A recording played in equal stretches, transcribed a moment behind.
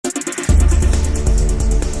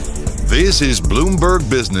This is Bloomberg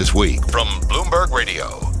Businessweek from Bloomberg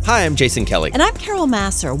Radio. Hi, I'm Jason Kelly. And I'm Carol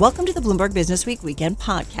Massar. Welcome to the Bloomberg Businessweek Weekend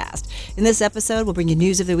Podcast. In this episode, we'll bring you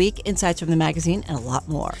news of the week, insights from the magazine, and a lot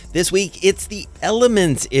more. This week, it's the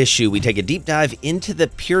elements issue. We take a deep dive into the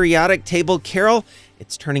periodic table. Carol,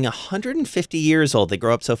 it's turning 150 years old. They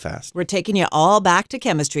grow up so fast. We're taking you all back to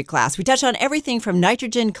chemistry class. We touch on everything from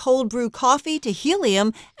nitrogen cold brew coffee to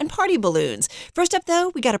helium and party balloons. First up,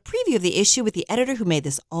 though, we got a preview of the issue with the editor who made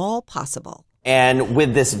this all possible. And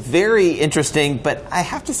with this very interesting, but I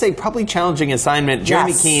have to say probably challenging assignment,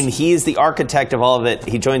 Jeremy Keehn, he is the architect of all of it.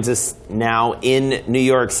 He joins us now in New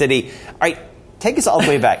York City. All right, take us all the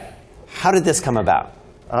way back. How did this come about?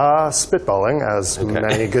 Spitballing, as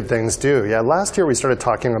many good things do. Yeah, last year we started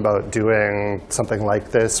talking about doing something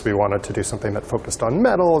like this. We wanted to do something that focused on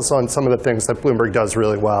metals, on some of the things that Bloomberg does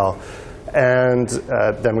really well. And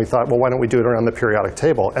then we thought, well, why don't we do it around the periodic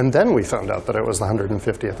table? And then we found out that it was the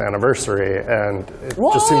 150th anniversary, and it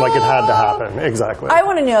just seemed like it had to happen. Exactly. I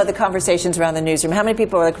want to know the conversations around the newsroom. How many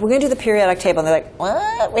people are like, we're going to do the periodic table? And they're like,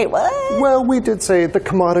 what? Wait, what? Well, we did say the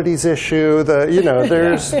commodities issue,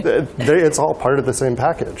 it's all part of the same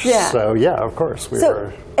package. Yeah. So, yeah, of course.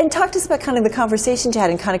 And talk to us about kind of the conversations you had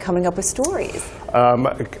and kind of coming up with stories.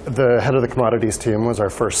 The head of the commodities team was our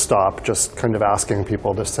first stop, just kind of asking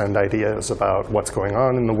people to send ideas about what's going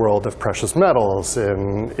on in the world of precious metals,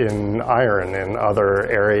 in iron, in other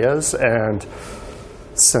areas, and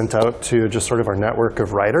sent out to just sort of our network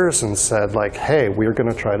of writers and said, like, hey, we're going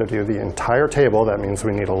to try to do the entire table. That means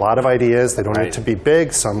we need a lot of ideas. They don't need to be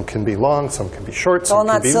big. Some can be long. Some can be short. Some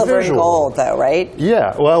can be visual. All not silver and gold, though, right?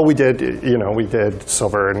 Yeah. Well, we did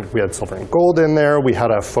silver, and we had silver and gold in there. We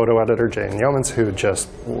had a photo editor, Jane Yeomans, who just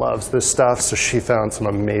loves this stuff. So she found some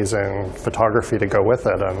amazing photography to go with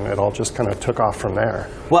it, and it all just kind of took off from there.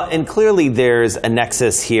 Well, and clearly there's a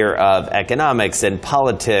nexus here of economics and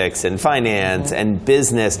politics and finance and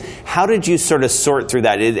business. How did you sort of sort through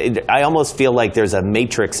that? I almost feel like there's a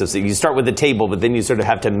matrix. You start with the table, but then you sort of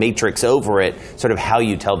have to matrix over it, sort of how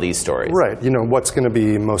you tell these stories. Right. What's going to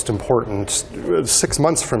be most important 6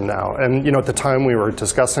 months from now. And, at the time we were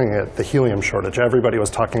discussing it, the helium shortage, everybody was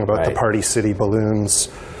talking about the Party City balloons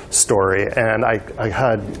story. And I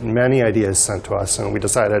had many ideas sent to us, and we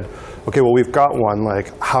decided, okay, well, we've got one.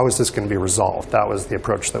 Like, how is this going to be resolved? That was the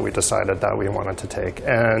approach that we decided that we wanted to take.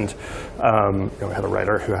 And we had a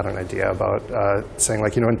writer who had an idea about saying,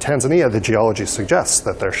 like, in Tanzania, the geology suggests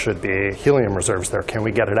that there should be helium reserves there. Can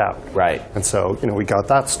we get it out? Right. And so, we got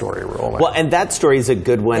that story rolling. Well, and that story is a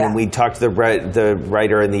good one. Yeah. And we talked to the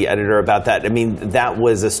writer and the editor about that. I mean, that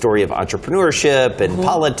was a story of entrepreneurship and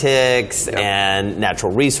politics and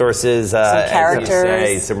natural resources. Some characters. As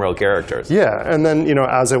you say, some real characters. Yeah. And then,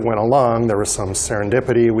 as it went along, there was some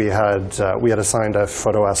serendipity. We had assigned a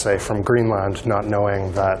photo essay from Greenland, not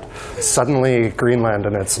knowing that suddenly Greenland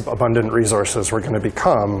and its abundant resources were going to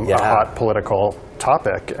become a hot political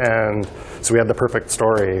topic. And so we had the perfect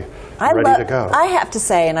story ready to go. I have to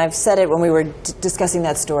say, and I've said it when we were discussing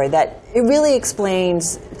that story, that it really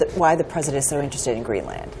explains why the president is so interested in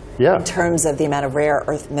Greenland. Yeah. In terms of the amount of rare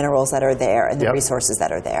earth minerals that are there and the resources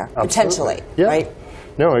that are there. Absolutely. Potentially, right?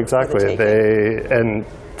 No, exactly.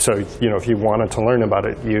 So, if you wanted to learn about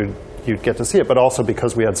it, you'd get to see it. But also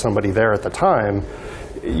because we had somebody there at the time,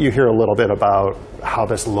 you hear a little bit about how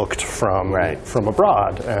this looked from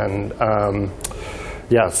abroad. And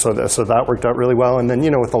so that worked out really well. And then,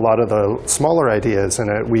 with a lot of the smaller ideas in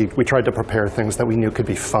it, we tried to prepare things that we knew could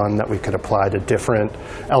be fun, that we could apply to different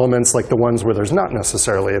elements, like the ones where there's not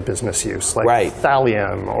necessarily a business use, like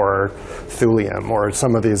thallium or thulium, or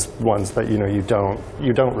some of these ones that, you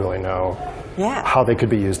don't really know how they could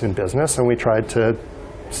be used in business. And we tried to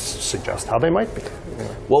suggest how they might be.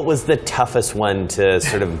 What was the toughest one to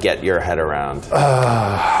sort of get your head around?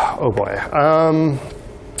 Oh boy.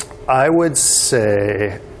 I would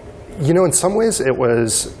say, in some ways it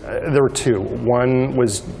was, there were two. One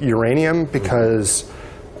was uranium, because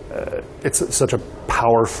it's such a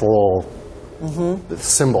powerful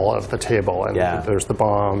symbol of the table. And there's the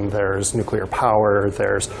bomb, there's nuclear power,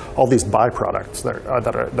 there's all these byproducts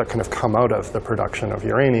that kind of come out of the production of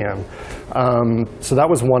uranium. So that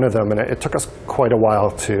was one of them, and it took us quite a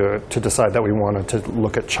while to decide that we wanted to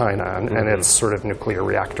look at China and its sort of nuclear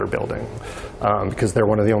reactor building, because they're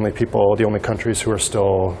one of the only countries who are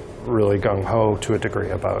still really gung-ho to a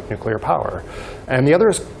degree about nuclear power. And the other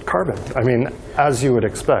is carbon. I mean, as you would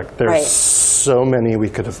expect, there's so many we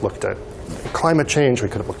could have looked at. Climate change, we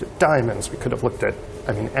could have looked at diamonds, we could have looked at,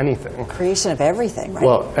 anything. Creation of everything, right?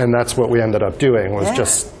 Well, and that's what we ended up doing, was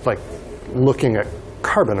just like looking at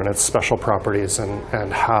carbon and its special properties,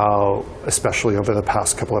 and how, especially over the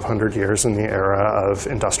past couple of hundred years in the era of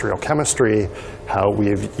industrial chemistry, how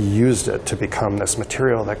we've used it to become this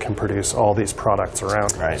material that can produce all these products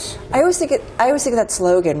around us. I always think of that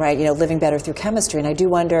slogan, right? Living better through chemistry, and I do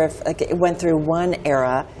wonder if it went through one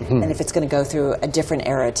era, and if it's going to go through a different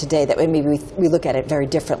era today. That maybe we look at it very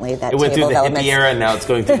differently. That it went through table the of elements. hippie era, and now it's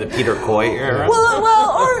going through the Peter Coy era.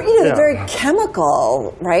 Or very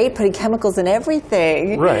chemical, right? Putting chemicals in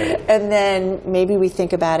everything, right? And then maybe we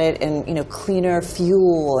think about it in cleaner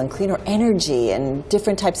fuel and cleaner energy and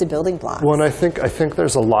different types of building blocks. Well, and I think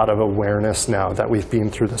there's a lot of awareness now that we've been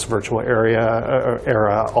through this virtual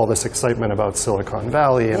era, all this excitement about Silicon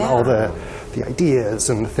Valley and all the ideas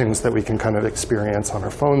and the things that we can kind of experience on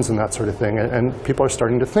our phones and that sort of thing. And people are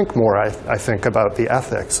starting to think more, I think, about the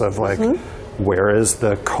ethics of where is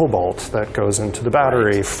the cobalt that goes into the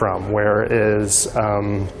battery from? Where is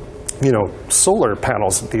solar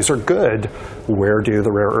panels? These are good. Where do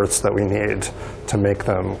the rare earths that we need to make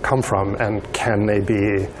them come from? And can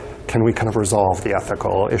we kind of resolve the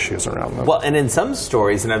ethical issues around them? Well, and in some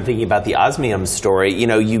stories, and I'm thinking about the osmium story,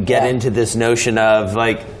 you get into this notion of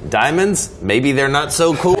diamonds, maybe they're not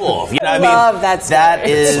so cool. I love that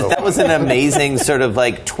story. That was an amazing sort of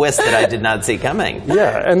twist that I did not see coming.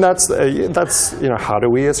 Yeah, and that's how do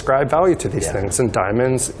we ascribe value to these things? And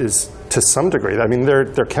diamonds is, to some degree,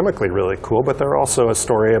 they're chemically really cool, but they're also a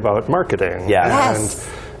story about marketing. Yeah. Yes.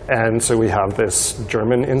 And so we have this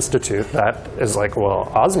German institute that is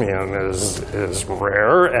osmium is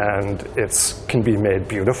rare and can be made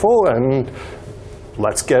beautiful, and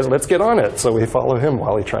let's get on it. So we follow him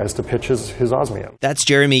while he tries to pitch his osmium. That's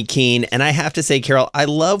Jeremy Keehn, and I have to say, Carol, I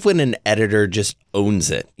love when an editor just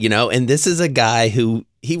owns it, and this is a guy who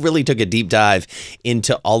he really took a deep dive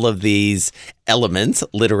into all of these elements,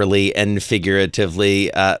 literally and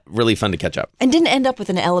figuratively. Really fun to catch up. And didn't end up with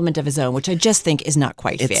an element of his own, which I just think is not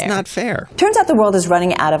quite fair. It's not fair. Turns out the world is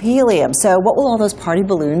running out of helium. So what will all those party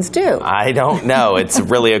balloons do? I don't know. It's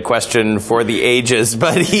really a question for the ages.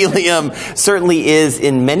 But helium certainly is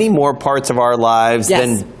in many more parts of our lives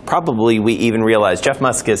than probably we even realize. Jeff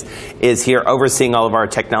Muskas is here overseeing all of our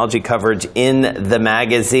technology coverage in the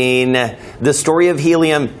magazine. The story of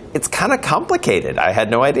helium, it's kind of complicated. I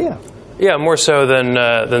had no idea. Yeah, more so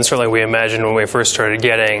than certainly we imagined when we first started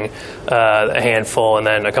getting a handful and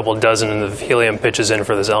then a couple dozen of helium pitches in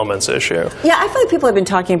for this elements issue. Yeah, I feel like people have been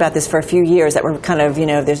talking about this for a few years, that we're kind of,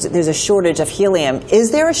 there's a shortage of helium.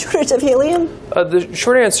 Is there a shortage of helium? The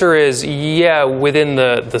short answer is within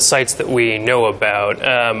the sites that we know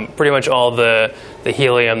about. Pretty much all the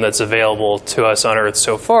helium that's available to us on Earth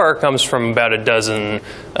so far comes from about a dozen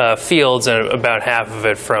fields, and about half of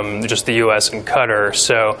it from just the U.S. and Qatar.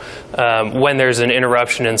 So when there's an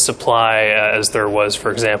interruption in supply, as there was,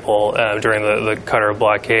 for example, during the Qatar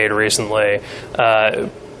blockade recently,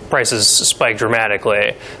 prices spike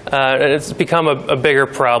dramatically. And it's become a bigger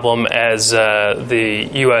problem as the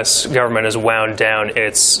U.S. government has wound down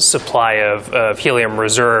its supply of helium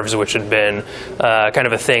reserves, which had been kind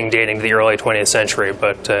of a thing dating to the early 20th century,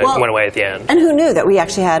 but went away at the end. And who knew that we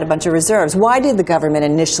actually had a bunch of reserves? Why did the government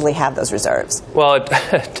initially have those reserves? Well,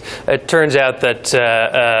 it turns out that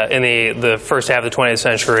in the first half of the 20th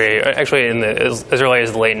century, actually as early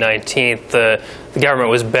as the late 19th, the government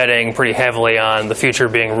was betting pretty heavily on the future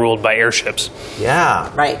being ruled by airships.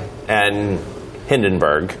 Yeah. Right. And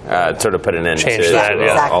Hindenburg sort of put an end to exactly,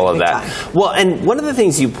 all of that. Time. Well, and one of the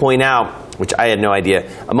things you point out, which I had no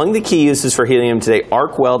idea, among the key uses for helium today,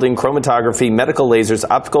 arc welding, chromatography, medical lasers,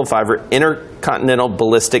 optical fiber, intercontinental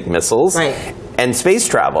ballistic missiles, and space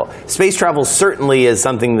travel. Space travel certainly is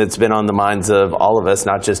something that's been on the minds of all of us,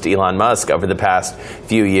 not just Elon Musk. Over the past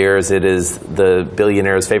few years, it is the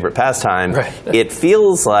billionaire's favorite pastime. Right. It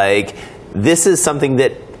feels like this is something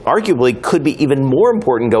that arguably could be even more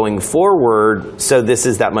important going forward, so this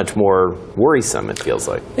is that much more worrisome, it feels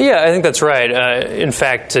like. Yeah, I think that's right. In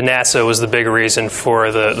fact, NASA was the big reason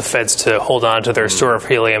for the feds to hold on to their store of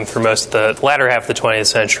helium through most of the latter half of the 20th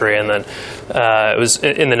century, and then it was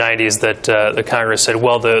in the 90s that the Congress said,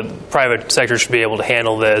 well, the private sector should be able to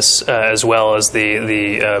handle this as well as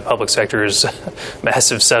the public sector's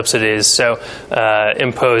massive subsidies, so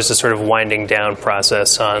imposed a sort of winding down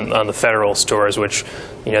process on the federal stores, which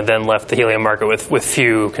then left the helium market with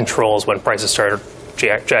few controls when prices started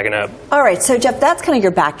jacking up. All right, so Jeff, that's kind of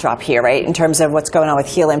your backdrop here, right, in terms of what's going on with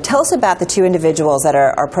helium. Tell us about the two individuals that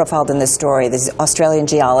are profiled in this story, these Australian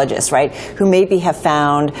geologists, right, who maybe have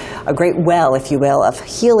found a great well, if you will, of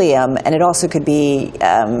helium, and it also could be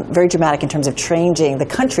very dramatic in terms of changing the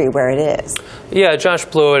country where it is. Yeah, Josh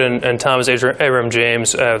Blewett and Thomas Abram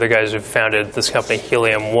James, the guys who founded this company,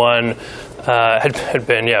 Helium One, had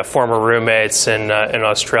been former roommates in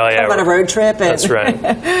Australia. On a road trip. That's right.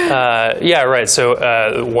 Right.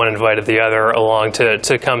 So one invited the other along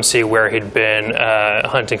to come see where he'd been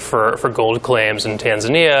hunting for gold claims in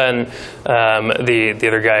Tanzania, and the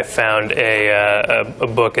other guy found a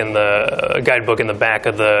guidebook in the back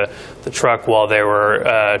of the truck while they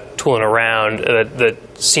were tooling around that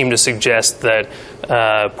seemed to suggest that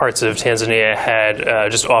parts of Tanzania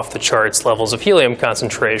had just off the charts levels of helium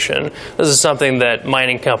concentration. This is something that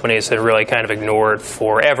mining companies had really kind of ignored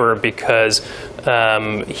forever because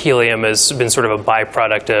helium has been sort of a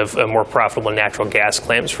byproduct of more profitable natural gas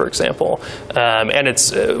claims, for example. And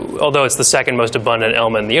it's although it's the second most abundant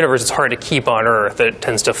element in the universe, it's hard to keep on Earth. It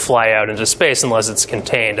tends to fly out into space unless it's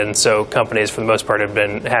contained. And so companies, for the most part, have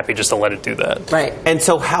been happy just to let it do that. Right. And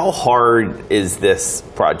so how hard is this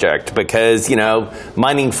project? Because,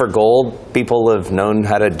 mining for gold, people have known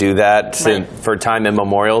how to do that for time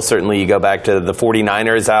immemorial. Certainly you go back to the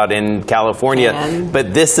 49ers out in California.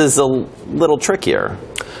 But this is a little trickier.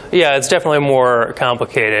 Yeah, it's definitely more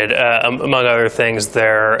complicated. Among other things,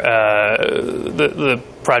 the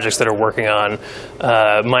projects that are working on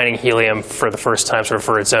mining helium for the first time, sort of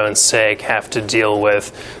for its own sake, have to deal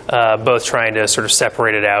with both trying to sort of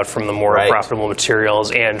separate it out from the more profitable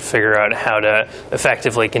materials and figure out how to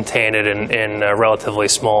effectively contain it in relatively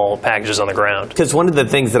small packages on the ground. Because one of the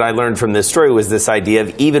things that I learned from this story was this idea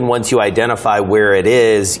of even once you identify where it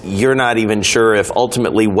is, you're not even sure if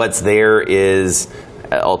ultimately what's there is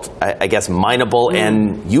I guess, mineable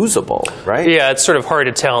and usable, right? Yeah, it's sort of hard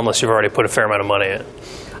to tell unless you've already put a fair amount of money in.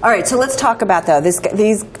 All right, so let's talk about, though,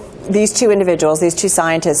 these two individuals, these two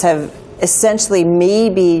scientists have essentially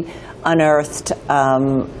maybe unearthed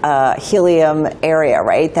a helium area,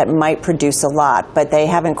 right, that might produce a lot, but they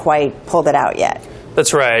haven't quite pulled it out yet.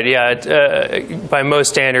 That's right, yeah. By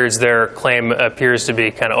most standards, their claim appears to be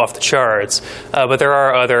kind of off the charts, but there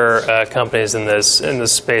are other companies in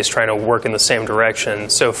this space trying to work in the same direction.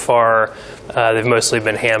 So far, they've mostly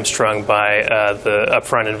been hamstrung by the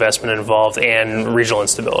upfront investment involved and regional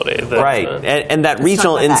instability. Right, and that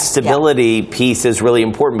regional instability piece is really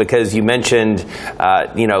important because you mentioned,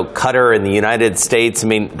 Qatar in the United States. I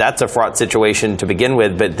mean, that's a fraught situation to begin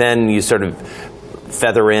with, but then you sort of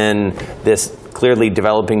feather in this clearly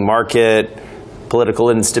developing market, political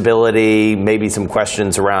instability, maybe some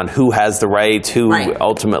questions around who has the rights, who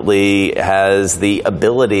ultimately has the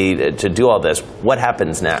ability to do all this. What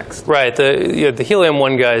happens next? Right. The Helium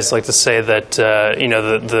One guys like to say that the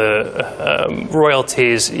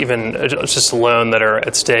royalties, even just alone, that are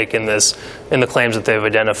at stake in the claims that they've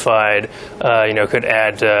identified, could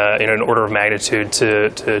add an order of magnitude to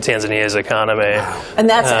Tanzania's economy. And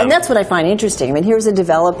that's what I find interesting. I mean, here's a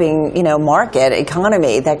developing market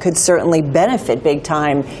economy that could certainly benefit big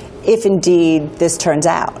time if indeed this turns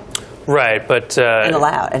out. Right, but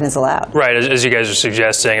and is allowed. Right, as you guys are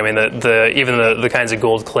suggesting. I mean, even the kinds of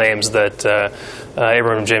gold claims that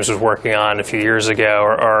Abraham James was working on a few years ago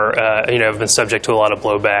have been subject to a lot of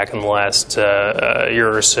blowback in the last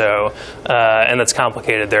year or so, and that's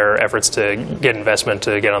complicated their efforts to get investment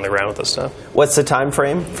to get on the ground with this stuff. What's the time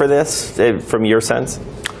frame for this, from your sense?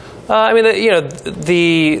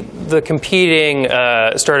 The competing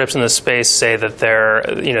startups in this space say that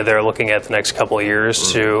they're looking at the next couple of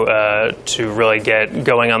years to really get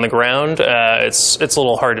going on the ground. It's a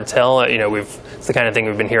little hard to tell. It's the kind of thing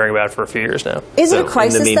we've been hearing about for a few years now. Is it a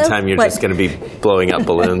crisis? In the meantime, you're just going to be blowing up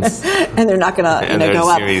balloons, and they're not going to go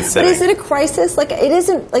up. But is it a crisis? Like, it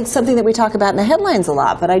isn't like something that we talk about in the headlines a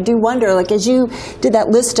lot. But I do wonder, like, as you did that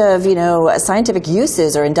list of scientific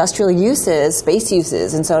uses or industrial uses, space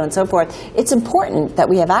uses, and so on and so forth, it's important that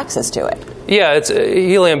we have access to it. Yeah, it's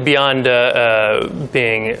helium beyond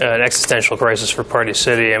being an existential crisis for Party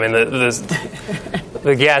City. I mean,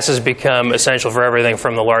 the gas has become essential for everything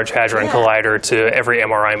from the Large Hadron Collider to every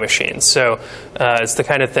MRI machine. So it's the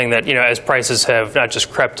kind of thing that, as prices have not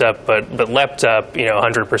just crept up but leapt up,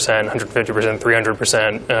 100%, 150%,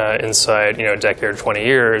 300% inside, a decade or 20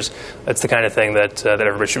 years, that's the kind of thing that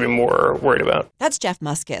everybody should be more worried about. That's Jeff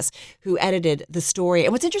Muskus, who edited the story.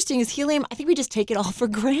 And what's interesting is helium, I think we just take it all for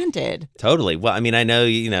granted. Totally. Well, I mean, I know,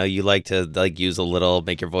 you like to use a little,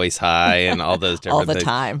 make your voice high and all those different things.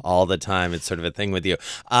 All the time. It's sort of a thing with you.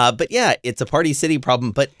 But yeah, it's a Party City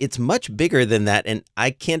problem, but it's much bigger than that. And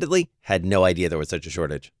I candidly had no idea there was such a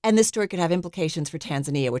shortage. And this story could have implications for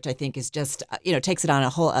Tanzania, which I think is just, takes it on a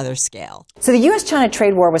whole other scale. So the U.S.-China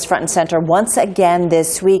trade war was front and center once again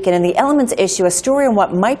this week. And in the Elements issue, a story on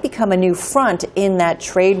what might become a new front in that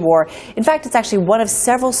trade war. In fact, it's actually one of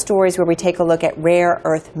several stories where we take a look at rare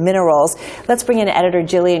earth minerals. Let's bring in editor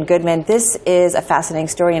Jillian Goodman. This is a fascinating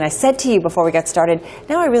story. And I said to you before we got started,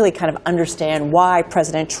 now I really kind of understand why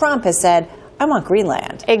President Trump has said, I want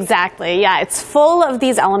Greenland. Exactly, yeah. It's full of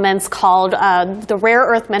these elements called the rare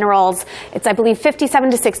earth minerals. It's, I believe,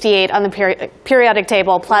 57 to 68 on the periodic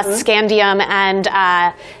table, plus scandium and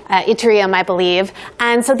yttrium, I believe.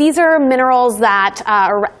 And so these are minerals that,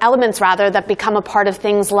 or elements rather, that become a part of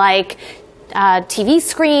things like TV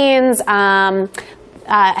screens,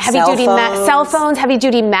 heavy-duty cell phones,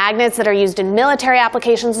 heavy-duty magnets that are used in military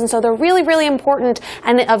applications, and so they're really, really important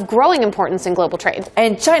and of growing importance in global trade.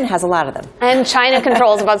 And China has a lot of them. And China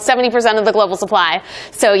controls about 70% of the global supply.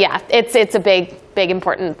 So yeah, it's a big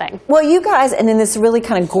important thing. Well, you guys, and in this really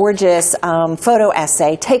kind of gorgeous photo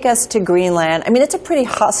essay, take us to Greenland. I mean, it's a pretty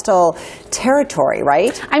hostile territory,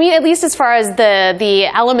 right? I mean, at least as far as the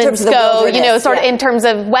elements go, sort of in terms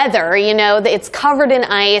of weather, it's covered in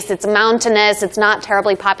ice, it's mountainous, it's not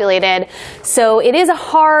terribly populated. So it is a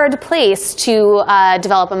hard place to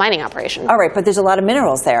develop a mining operation. All right, but there's a lot of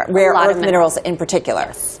minerals there, rare earth minerals in particular.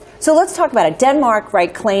 Yes. So let's talk about it. Denmark,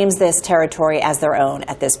 right, claims this territory as their own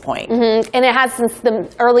at this point. Mm-hmm. And it has since the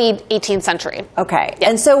early 18th century. Okay. Yeah.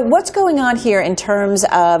 And so what's going on here in terms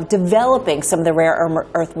of developing some of the rare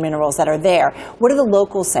earth minerals that are there? What do the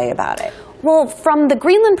locals say about it? Well, from the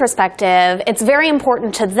Greenland perspective, it's very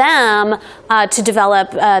important to them to develop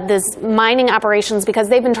these mining operations because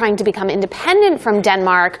they've been trying to become independent from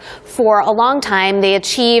Denmark for a long time. They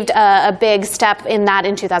achieved a big step in that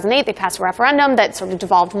in 2008. They passed a referendum that sort of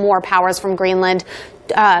devolved more powers from Greenland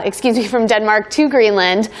from Denmark to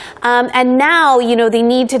Greenland. And now, they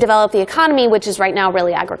need to develop the economy, which is right now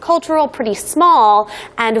really agricultural, pretty small.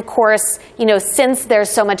 And of course, since there's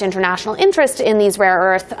so much international interest in these rare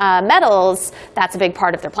earth metals, that's a big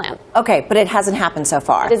part of their plan. Okay, but it hasn't happened so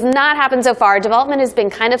far. It has not happened so far. Development has been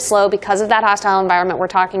kind of slow because of that hostile environment we're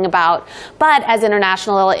talking about. But as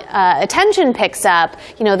international attention picks up,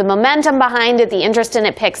 the momentum behind it, the interest in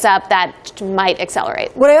it picks up, that might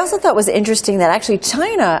accelerate. What I also thought was interesting that actually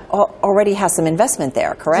China already has some investment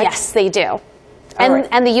there, correct? Yes, they do.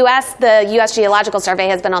 And the U.S. Geological Survey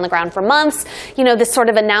has been on the ground for months. This sort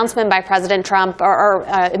of announcement by President Trump or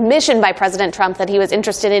admission by President Trump that he was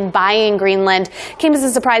interested in buying Greenland came as a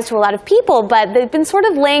surprise to a lot of people, but they've been sort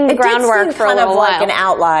of laying the groundwork for a little while. It did seem kind of like an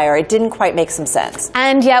outlier. It didn't quite make some sense.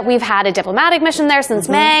 And yet we've had a diplomatic mission there since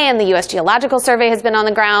May, and the U.S. Geological Survey has been on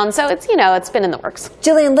the ground, so it's, it's been in the works.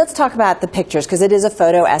 Jillian, let's talk about the pictures, because it is a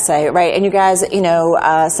photo essay, right? And you guys,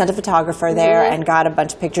 sent a photographer there and got a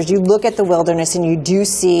bunch of pictures. You look at the wilderness and you do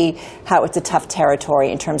see how it's a tough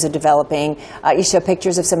territory in terms of developing. You show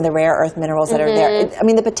pictures of some of the rare earth minerals that are there. I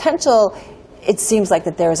mean, the potential, it seems like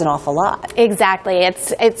that there is an awful lot. Exactly.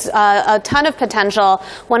 It's a ton of potential.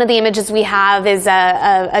 One of the images we have is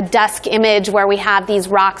a dusk image where we have these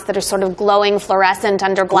rocks that are sort of glowing fluorescent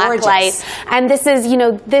under black light. And this is,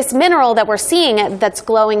 this mineral that we're seeing that's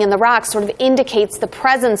glowing in the rocks sort of indicates the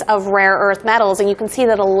presence of rare earth metals. And you can see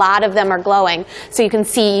that a lot of them are glowing. So you can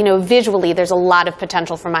see, visually, there's a lot of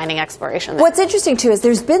potential for mining exploration there. What's interesting, too, is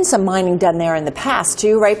there's been some mining done there in the past,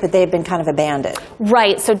 too, right? But they've been kind of abandoned.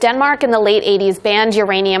 Right. So Denmark in the late 80s banned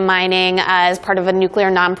uranium mining as part of a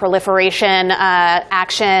nuclear non-proliferation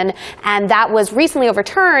action, and that was recently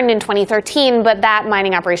overturned in 2013, but that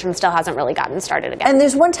mining operation still hasn't really gotten started again. And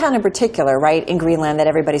there's one town in particular, right, in Greenland that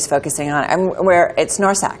everybody's focusing on, where it's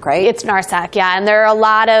Narsak, right? It's Narsak, yeah, and there are a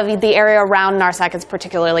lot of, the area around Narsak is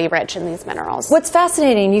particularly rich in these minerals. What's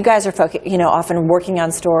fascinating, you guys are often working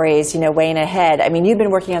on stories, weighing ahead. I mean, you've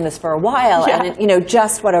been working on this for a while, and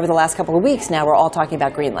just over the last couple of weeks now, we're all talking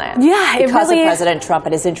about Greenland. Yeah, it really President Trump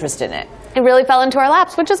and his interest in it. It really fell into our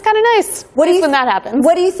laps, which is kind of nice. When that happens.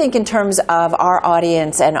 What do you think in terms of our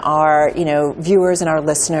audience and our viewers and our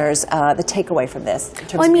listeners, the takeaway from this in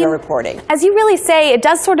terms of your reporting? As you really say, it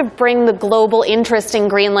does sort of bring the global interest in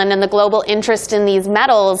Greenland and the global interest in these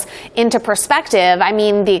metals into perspective. I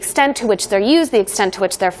mean, the extent to which they're used, the extent to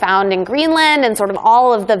which they're found in Greenland, and sort of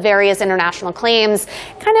all of the various international claims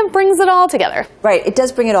kind of brings it all together. Right. It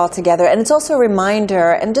does bring it all together. And it's also a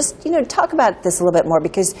reminder, and just, talk about this a little bit more,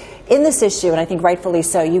 because in this issue, and I think rightfully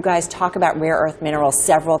so, you guys talk about rare earth minerals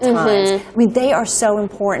several times. I mean, they are so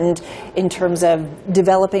important in terms of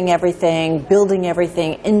developing everything, building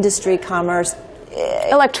everything, industry, commerce.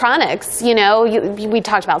 Electronics, we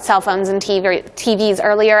talked about cell phones and TVs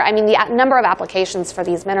earlier. I mean, the number of applications for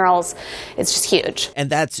these minerals is just huge. And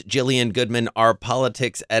that's Jillian Goodman, our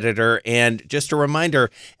politics editor. And just a reminder,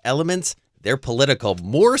 elements, they're political,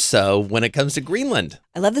 more so when it comes to Greenland.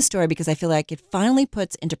 I love the story because I feel like it finally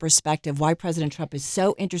puts into perspective why President Trump is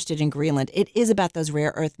so interested in Greenland. It is about those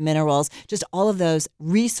rare earth minerals, just all of those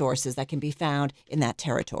resources that can be found in that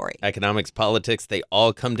territory. Economics, politics, they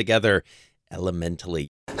all come together elementally.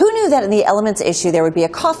 Who knew that in the elements issue there would be a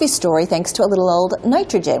coffee story thanks to a little old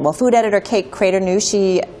nitrogen? Well, food editor Kate Krader knew.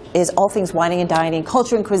 She is all things whining and dining,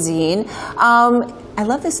 culture and cuisine. I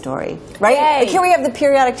love this story, right? Like here we have the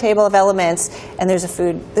periodic table of elements, and there's a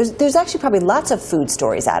food. There's actually probably lots of food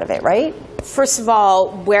stories out of it, right? First of all,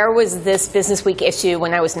 where was this Businessweek issue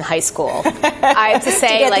when I was in high school? I have to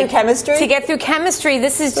say, to get through chemistry,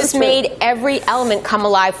 this has just made every element come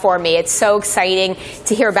alive for me. It's so exciting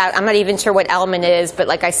to hear about. I'm not even sure what element it is, but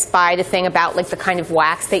like I spied a thing about like the kind of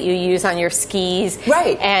wax that you use on your skis.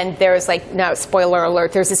 Right. And there's no, spoiler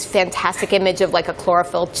alert, there's this fantastic image of like a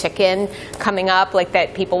chlorophyll chicken coming up, like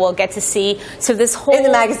that people will get to see. So this whole in the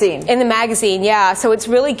magazine, yeah. So it's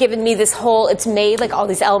really given me this whole. It's made like all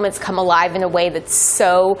these elements come alive in a way that's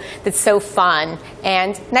so fun.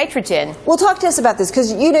 And nitrogen. Well, talk to us about this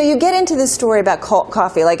because you get into this story about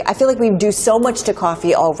coffee. Like I feel like we do so much to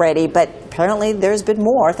coffee already, but apparently there's been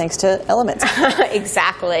more thanks to elements.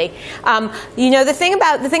 Exactly. The thing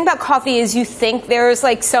about coffee is you think there's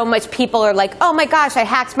like so much. People are like, oh my gosh, I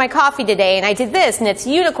hacked my coffee today and I did this and it's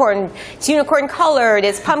unicorn colored,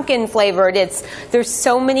 it's pumpkin flavored. There's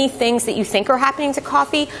so many things that you think are happening to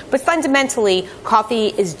coffee, but fundamentally,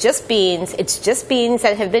 coffee is just beans. It's just beans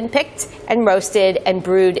that have been picked and roasted and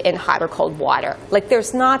brewed in hot or cold water. Like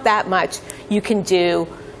there's not that much you can do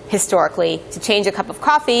historically to change a cup of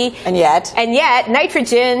coffee. And yet,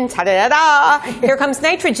 nitrogen, ta-da-da-da, here comes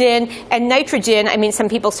nitrogen. And nitrogen, I mean, some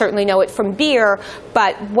people certainly know it from beer,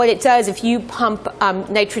 but what it does, if you pump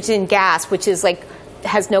nitrogen gas, which is like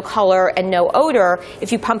has no color and no odor,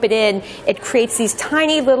 if you pump it in, it creates these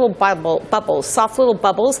tiny little bubbles, soft little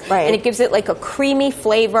bubbles, right. And it gives it like a creamy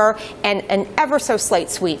flavor and an ever so slight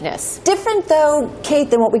sweetness. Different though, Kate,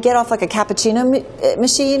 than what we get off like a cappuccino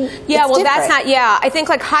machine? Yeah, that's not, I think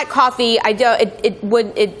like hot coffee,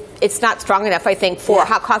 it's not strong enough, I think, for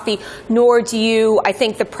hot coffee, nor I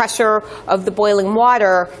think the pressure of the boiling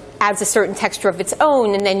water adds a certain texture of its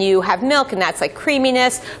own, and then you have milk, and that's like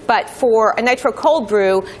creaminess. But for a nitro cold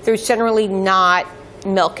brew, there's generally not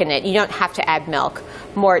milk in it. You don't have to add milk.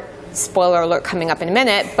 More spoiler alert coming up in a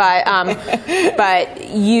minute, but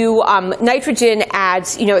nitrogen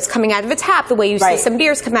adds, it's coming out of a tap the way you see some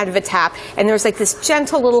beers come out of a tap, and there's like this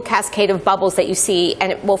gentle little cascade of bubbles that you see,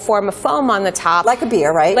 and it will form a foam on the top. Like a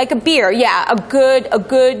beer, right? Like a beer, yeah. A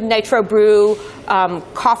good nitro brew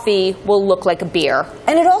coffee will look like a beer.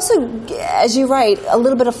 And it also, as you write, a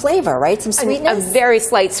little bit of flavor, right? Some sweetness? A very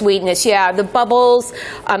slight sweetness, yeah. The bubbles,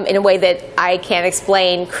 in a way that I can't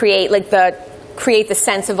explain, create the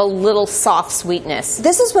sense of a little soft sweetness.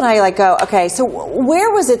 This is when I go, okay, so where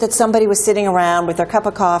was it that somebody was sitting around with their cup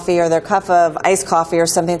of coffee or their cup of iced coffee or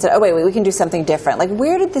something and said, oh, wait, we can do something different? Like,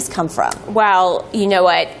 where did this come from? Well, you know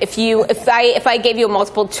what? If I gave you a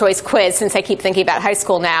multiple choice quiz, since I keep thinking about high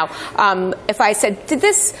school now, if I said,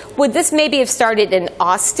 would this maybe have started in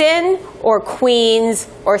Austin or Queens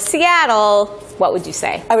or Seattle, what would you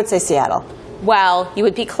say? I would say Seattle. Well, you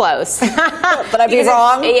would be close. But I'd be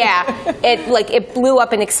wrong? It blew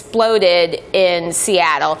up and exploded in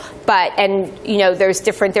Seattle.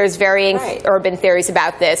 There's varying urban theories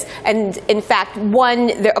about this. And in fact,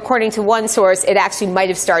 according to one source, it actually might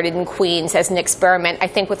have started in Queens as an experiment, I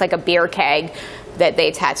think with like a beer keg that they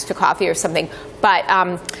attached to coffee or something.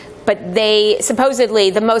 But they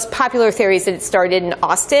supposedly, the most popular theory is that it started in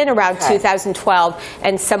Austin around 2012,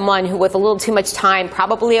 and someone who with a little too much time,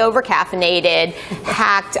 probably over-caffeinated,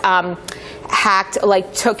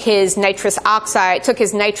 took his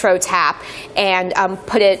nitro tap and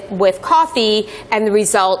put it with coffee, and the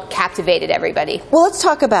result captivated everybody. Well, let's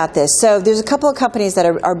talk about this. So there's a couple of companies that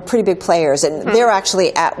are pretty big players, and they're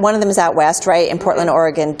actually one of them is out west, right, in Portland,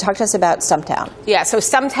 Oregon. Talk to us about Stumptown. Yeah, so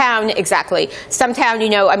Stumptown, exactly.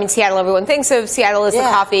 Stumptown, Seattle, everyone thinks of Seattle as the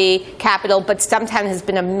coffee capital, but Stumptown has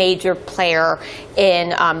been a major player in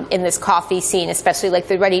this coffee scene, especially like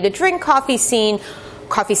the ready-to-drink coffee scene,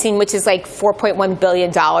 coffee scene, which is like $4.1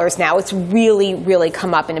 billion now. It's really, really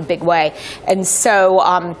come up in a big way. And so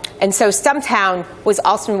Stumptown was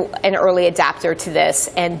also an early adapter to this,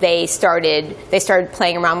 and they started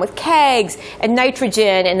playing around with kegs and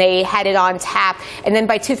nitrogen, and they had it on tap. And then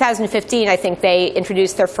by 2015, I think they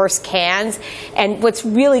introduced their first cans. And what's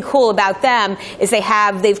really cool about them is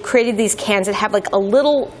they've created these cans that have like a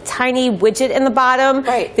little tiny widget in the bottom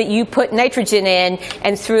that you put nitrogen in,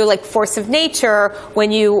 and through like force of nature,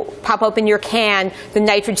 when you pop open your can, the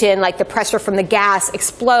nitrogen, like the pressure from the gas,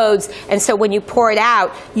 explodes. And so when you pour it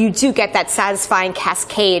out, you do get that satisfying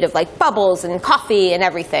cascade of like bubbles and coffee and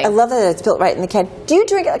everything. I love that it's built right in the can. Do you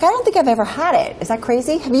drink it? Like, I don't think I've ever had it. Is that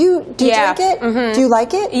crazy? Do you drink it? Mm-hmm. Do you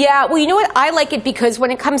like it? Yeah, well, you know what? I like it because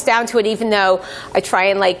when it comes down to it, even though I try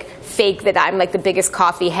and like fake that I'm like the biggest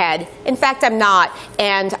coffee head, in fact, I'm not.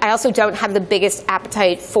 And I also don't have the biggest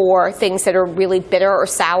appetite for things that are really bitter or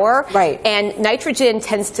sour. Right. And nitrogen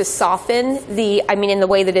tends to soften in the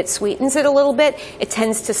way that it sweetens it a little bit, it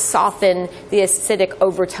tends to soften the acidic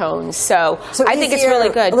overtones. So I think it's really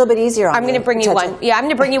good. A little bit easier on I'm going to bring you one. Yeah, I'm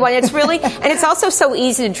going to bring you one. It's really, and it's also so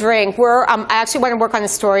easy to drink. I actually want to work on a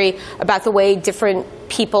story about the way different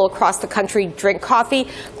people across the country drink coffee,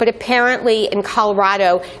 but apparently in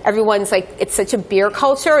Colorado, everyone's like, it's such a beer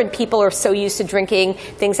culture, and people are so used to drinking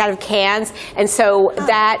things out of cans, and so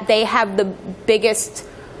that they have the biggest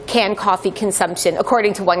canned coffee consumption,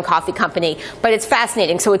 according to one coffee company. But it's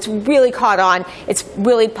fascinating. So it's really caught on. It's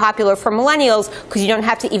really popular for millennials because you don't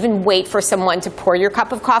have to even wait for someone to pour your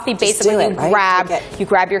cup of coffee. Basically, you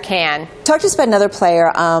grab your can. Talk to us about another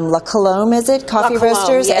player, La Colombe, is it? Coffee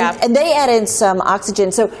roasters? Yeah. And they added some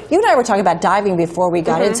oxygen. So you and I were talking about diving before we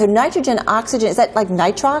got in. So nitrogen, oxygen, is that like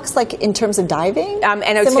nitrox, like in terms of diving?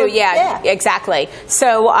 NO2, yeah, exactly.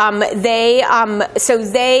 So they,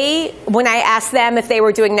 when I asked them if they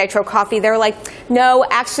were doing nitro coffee, they're like, no,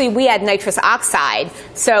 actually we add nitrous oxide.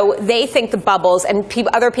 So they think the bubbles, and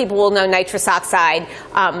other people will know nitrous oxide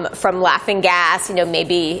from laughing gas,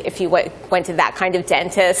 maybe if you went to that kind of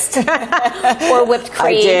dentist, or whipped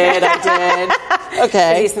cream. I did.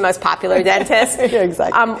 Okay. He's the most popular dentist. Yeah,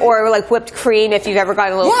 exactly. Or like whipped cream, if you've ever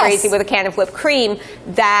gotten a little crazy with a can of whipped cream,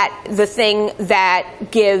 that the thing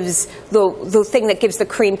that gives the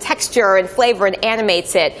cream texture and flavor and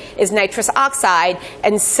animates it is nitrous oxide.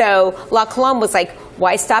 And so La Colombe was like,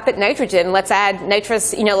 why stop at nitrogen? Let's add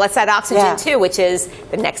let's add oxygen too, which is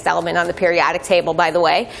the next element on the periodic table, by the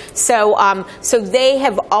way. So they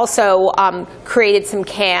have also created some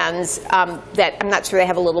cans that I'm not sure they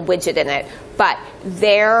have a little widget in it, but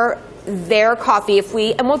their coffee,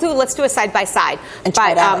 let's do a side by side and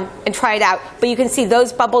try it out. But you can see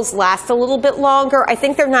those bubbles last a little bit longer. I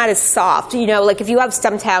think they're not as soft. Like if you have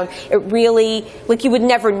Stumptown, it really, like you would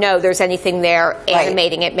never know there's anything there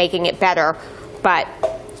animating it, making it better. But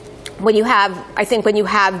when you have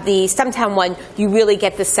the Stumptown one, you really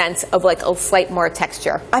get the sense of like a slight more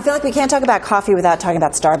texture. I feel like we can't talk about coffee without talking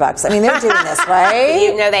about Starbucks. I mean, they're doing this,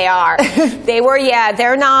 right? They are.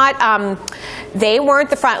 They're not. They weren't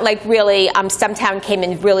the front, like really, Stumptown came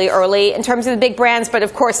in really early in terms of the big brands, but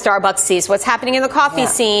of course Starbucks sees what's happening in the coffee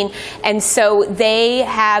scene, and so they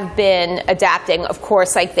have been adapting. Of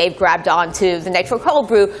course, like they've grabbed onto the nitro cold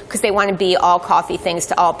brew because they want to be all coffee things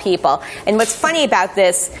to all people. And what's funny about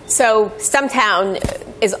this, so Stumptown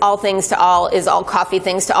is all coffee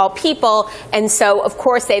things to all people, and so of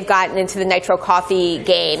course they've gotten into the nitro coffee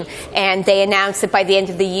game, and they announced that by the end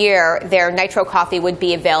of the year their nitro coffee would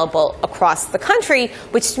be available across the country,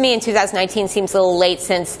 which to me in 2019 seems a little late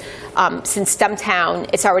since Stumptown,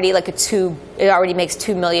 it's already like it already makes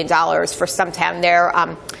 $2 million for Stumptown.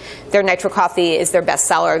 Their nitro coffee is their best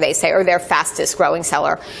seller, they say, or their fastest growing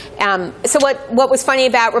seller. So what was funny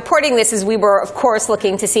about reporting this is we were, of course,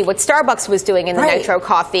 looking to see what Starbucks was doing in the nitro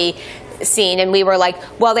coffee scene, and we were like,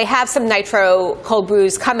 well, they have some nitro cold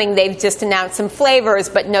brews coming. They've just announced some flavors,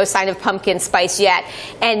 but no sign of pumpkin spice yet.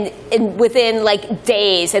 And within like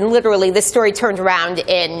days, and literally this story turned around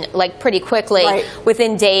in like pretty quickly.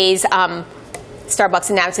 Within days, Starbucks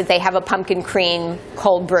announced that they have a pumpkin cream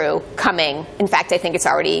cold brew coming. In fact, I think it's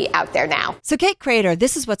already out there now. So Kate Krader,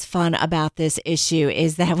 this is what's fun about this issue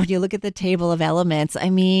is that when you look at the table of elements, I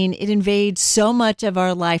mean, it invades so much of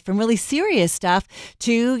our life, from really serious stuff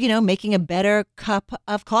to, making a better cup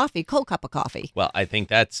of coffee, cold cup of coffee. Well, I think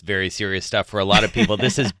that's very serious stuff for a lot of people.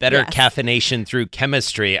 This is better caffeination through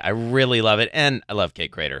chemistry. I really love it. And I love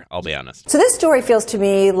Kate Krader, I'll be honest. So this story feels to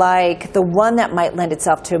me like the one that might lend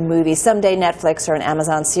itself to a movie. Someday Netflix Netflix or an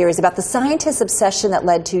Amazon series about the scientist's obsession that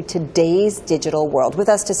led to today's digital world. With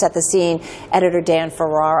us to set the scene, editor Dan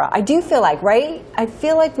Ferrara. I do feel like, right? I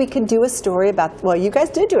feel like we could do a story about, well, you guys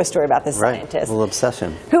did do a story about this scientist. A little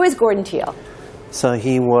obsession. Who is Gordon Teal? So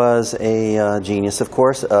he was a genius, of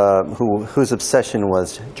course, whose obsession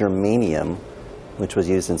was germanium, which was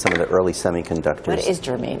used in some of the early semiconductors. What is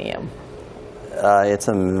germanium? It's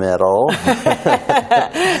a metal.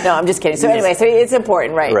 No, I'm just kidding. So anyway, so it's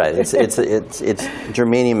important, right? Right. It's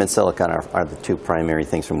germanium and silicon are the two primary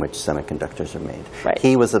things from which semiconductors are made. Right.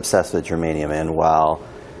 He was obsessed with germanium, and while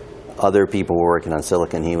other people were working on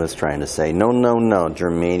silicon, he was trying to say, no,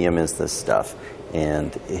 germanium is this stuff.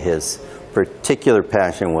 And his particular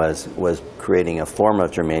passion was creating a form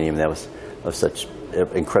of germanium that was of such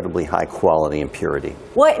incredibly high quality and purity.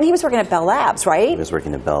 Well, and he was working at Bell Labs, right? He was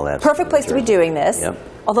working at Bell Labs. Perfect place to be doing this. Yep.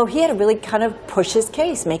 Although he had to really kind of push his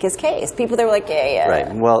case, make his case. People, they were like, yeah. Right.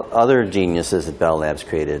 Well, other geniuses at Bell Labs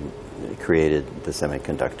created the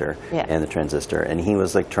semiconductor and the transistor, and he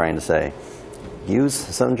was like trying to say, use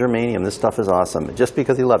some germanium. This stuff is awesome. Just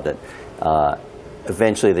because he loved it.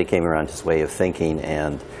 Eventually, they came around to his way of thinking,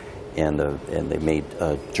 and they made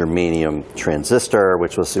a germanium transistor,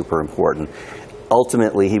 which was super important.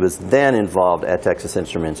 Ultimately, he was then involved at Texas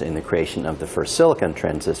Instruments in the creation of the first silicon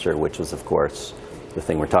transistor, which was, of course, the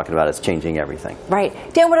thing we're talking about. It's changing everything. Right.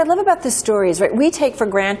 Dan, what I love about this story is, right, we take for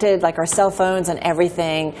granted, like, our cell phones and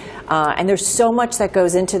everything, and there's so much that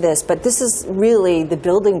goes into this, but this is really the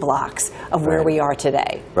building blocks of where we are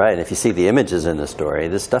today. Right. And if you see the images in the story,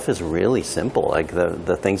 this stuff is really simple. Like,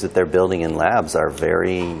 the things that they're building in labs are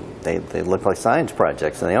they look like science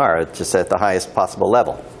projects, and they are, just at the highest possible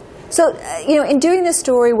level. So, in doing this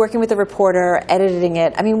story, working with the reporter, editing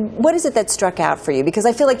it, I mean, what is it that struck out for you? Because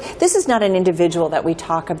I feel like this is not an individual that we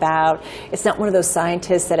talk about. It's not one of those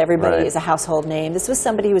scientists that everybody is a household name. This was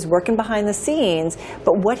somebody who was working behind the scenes,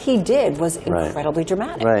 but what he did was incredibly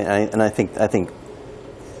dramatic. Right, and I think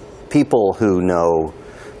people who know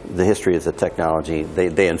the history of the technology,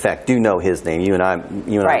 they in fact do know his name. You and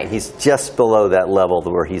I, he's just below that level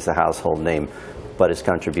where he's a household name. But his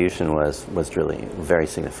contribution was really very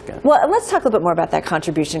significant. Well, let's talk a little bit more about that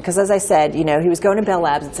contribution, because as I said, he was going to Bell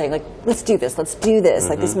Labs and saying, like, let's do this,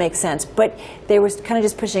 like, this makes sense. But they were kind of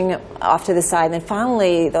just pushing off to the side, and then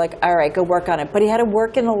finally, they're like, all right, go work on it. But he had to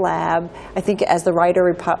work in a lab, I think, as the writer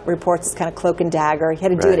reports, it's kind of cloak and dagger. He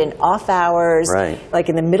had to do it in off hours, like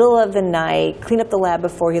in the middle of the night, clean up the lab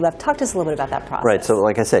before he left. Talk to us a little bit about that process. Right, so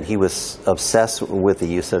like I said, he was obsessed with the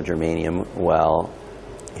use of germanium, while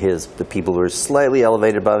the people who were slightly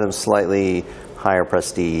elevated above him, slightly higher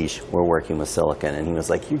prestige, were working with silicon. And he was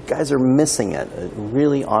like, you guys are missing it. It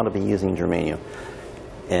really ought to be using germanium.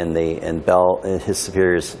 And Bell and his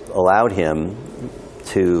superiors allowed him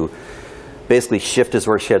to basically shift his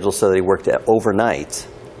work schedule so that he worked overnight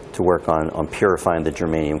to work on purifying the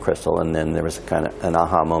germanium crystal. And then there was kind of an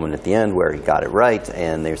aha moment at the end where he got it right,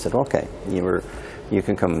 and they said, okay, you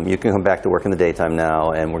can come back to work in the daytime now,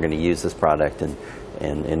 and we're going to use this product.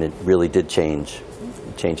 And it really did change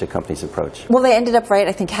the company's approach. Well, they ended up,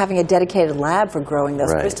 I think, having a dedicated lab for growing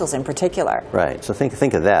those crystals in particular. Right. So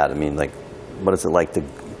think of that. I mean, like, what is it like to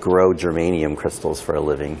grow germanium crystals for a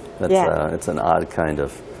living? It's an odd kind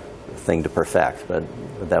of thing to perfect, but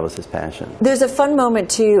that was his passion. There's a fun moment,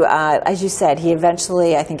 too. As you said, he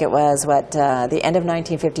eventually, I think it was, the end of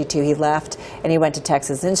 1952, he left and he went to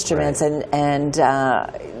Texas Instruments, and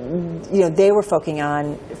they were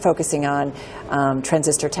focusing on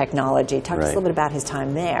transistor technology. Talk to us a little bit about his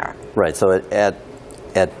time there. Right. So at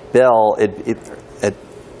Bell,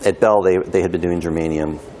 at Bell they had been doing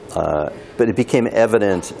germanium, but it became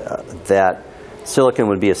evident that silicon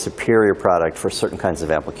would be a superior product for certain kinds of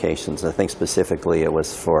applications. I think specifically it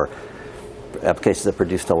was for applications that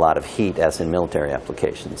produced a lot of heat, as in military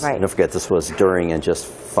applications. Right. Don't forget, this was during and just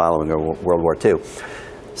following World War II.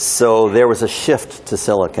 So there was a shift to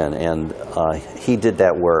silicon, and he did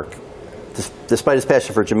that work. Despite his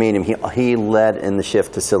passion for germanium, he led in the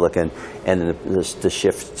shift to silicon and the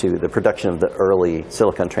shift to the production of the early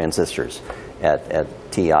silicon transistors at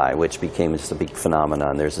TI, which became just a big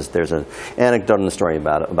phenomenon. There's an anecdote in the story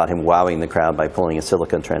about him wowing the crowd by pulling a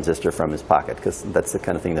silicon transistor from his pocket, because that's the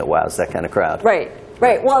kind of thing that wows that kind of crowd. Right.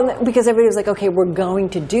 Well, because everybody was like, okay, we're going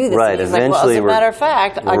to do this. Right. And he's like, well, as a matter of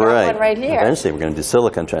fact, I got one right here. Eventually, we're going to do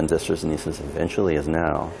silicon transistors, and he says, eventually is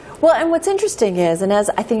now. Well, and what's interesting is, and as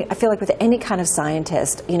I feel like with any kind of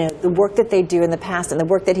scientist, the work that they do in the past and the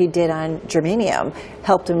work that he did on germanium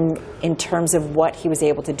helped him in terms of what he was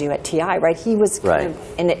able to do at TI, right? He was kind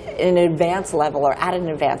of in an advanced level, or at an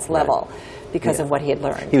advanced level. because of what he had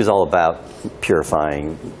learned. He was all about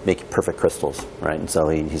purifying, making perfect crystals, right? And so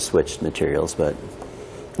he switched materials, but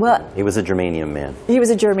he was a germanium man. He was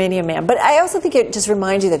a germanium man. But I also think it just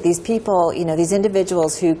reminds you that these people, these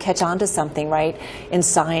individuals who catch on to something, right, in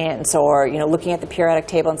science or, looking at the periodic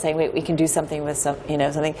table and saying, wait, we can do something with something,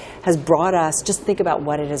 has brought us, just think about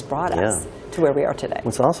what it has brought us to where we are today.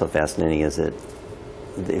 What's also fascinating is that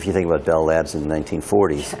if you think about Bell Labs in the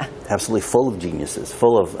 1940s, absolutely full of geniuses,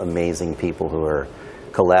 full of amazing people who are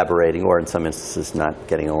collaborating or in some instances not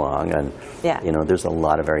getting along. And, there's a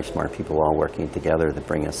lot of very smart people all working together that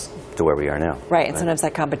bring us to where we are now. Right, and sometimes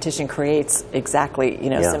that competition creates exactly,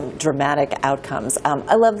 some dramatic outcomes.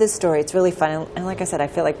 I love this story. It's really fun. And like I said, I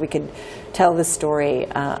feel like we could tell the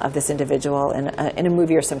story of this individual in a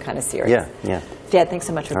movie or some kind of series. Yeah. Dad, thanks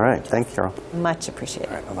so much for being here. All right, thanks, Carol. Much appreciated.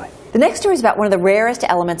 All right, bye-bye. The next story is about one of the rarest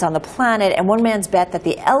elements on the planet, and one man's bet that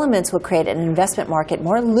the elements will create an investment market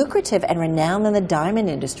more lucrative and renowned than the diamond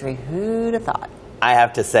industry. Who'd have thought? I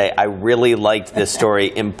have to say, I really liked this story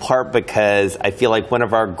in part because I feel like one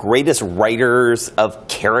of our greatest writers of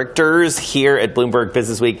characters here at Bloomberg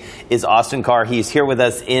Businessweek is Austin Carr. He's here with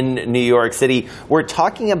us in New York City. We're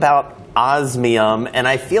talking about osmium, and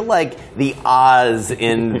I feel like the Oz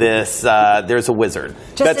in this, there's a wizard.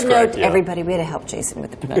 Just a note, everybody, we had to help Jason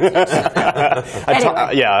with the pronunciation.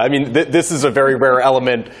 This is a very rare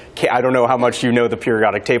element. I don't know how much you know the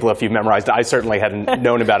periodic table if you've memorized it. I certainly hadn't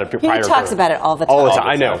known about it prior. He talks about it all the time. All the time,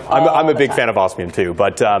 I know. I'm a big fan of osmium too.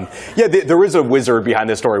 But there is a wizard behind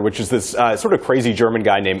this story, which is this sort of crazy German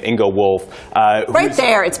guy named Ingo Wolf. Right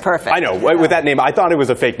there, it's perfect. I know. With that name, I thought it was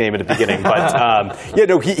a fake name at the beginning. But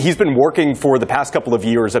he's been working for the past couple of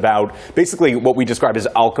years about basically what we describe as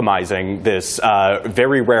alchemizing this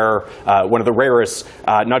very rare, one of the rarest,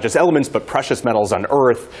 not just elements, but precious metals on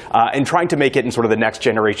Earth, and trying to make it in sort of the next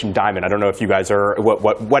generation diamond. I don't know if you guys are,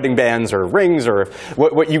 what wedding bands or rings or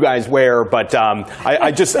what you guys wear, but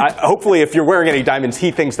hopefully if you're wearing any diamonds,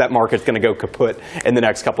 he thinks that market's going to go kaput in the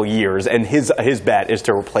next couple of years, and his bet is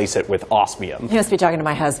to replace it with osmium. He must be talking to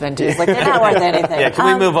my husband. He's like, they're not worth anything. Yeah,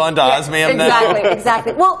 can we move on to osmium now?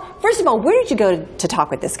 Exactly. Well, first of all, where did you go to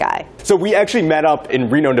talk with this guy? So we actually met up in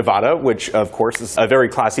Reno, Nevada, which of course is a very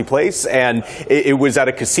classy place, and it was at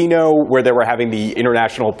a casino where they were having the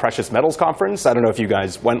International Precious Metals Conference. I don't know if you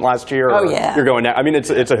guys went last year. Oh, yeah. You're going now. I mean, it's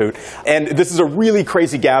a hoot. And this is a really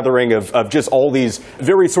crazy gathering of just all these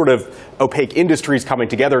very sort of opaque industries coming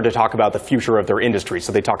together to talk about the future of their industry.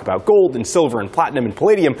 So they talk about gold and silver and platinum and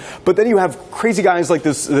palladium, but then you have crazy guys like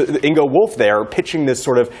this Ingo Wolf there pitching this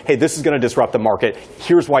sort of, hey, this is going to disrupt the market.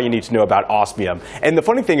 Here's why you need to know about osmium. And the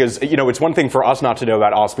funny thing is, it's one thing for us not to know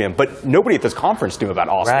about osmium, but nobody at this conference knew about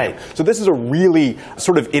osmium. Right. So this is a really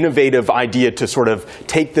sort of innovative idea to sort of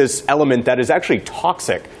take this element that is actually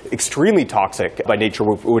toxic, extremely toxic by nature,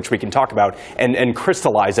 which we can talk about, and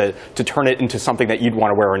crystallize it to turn it into something that you'd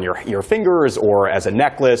want to wear on your fingers or as a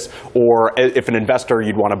necklace, or if an investor,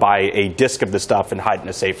 you'd want to buy a disc of the stuff and hide it in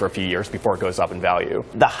a safe for a few years before it goes up in value.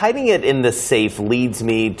 The hiding it in the safe leads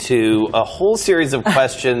me to a whole series of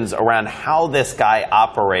questions around how this guy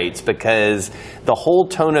operates, because the whole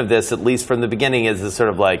tone of this, at least from the beginning, is this sort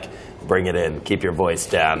of like, bring it in, keep your voice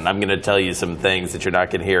down. I'm going to tell you some things that you're not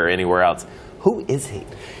going to hear anywhere else. Who is he?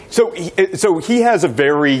 So he has a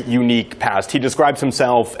very unique past. He describes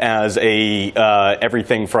himself as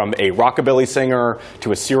everything from a rockabilly singer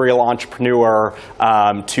to a serial entrepreneur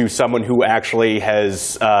to someone who actually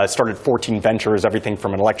has started 14 ventures, everything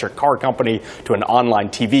from an electric car company to an online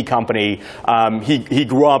TV company. He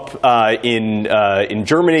grew up in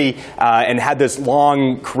Germany and had this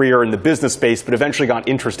long career in the business space, but eventually got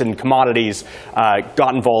interested in commodities,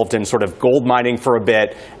 got involved in sort of gold mining for a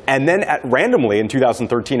bit, and then randomly in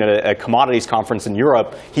 2013 at a commodities conference in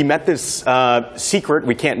Europe, he met this secret.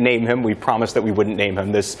 We can't name him. We promised that we wouldn't name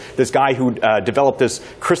him. This guy who developed this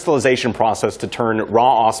crystallization process to turn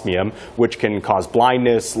raw osmium, which can cause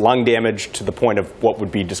blindness, lung damage to the point of what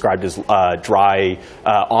would be described as dry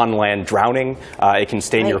on-land drowning. It can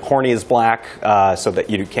stain your corneas black so that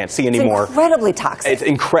you can't see anymore. It's incredibly toxic.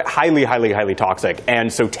 It's highly, highly, highly toxic.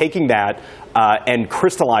 And so taking that and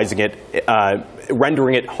crystallizing it,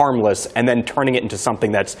 rendering it harmless, and then turning it into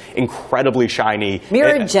something that's incredibly shiny.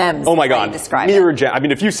 Mirrored gems. Oh my God. Mirrored gems. I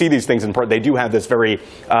mean, if you see these things in person, they do have this very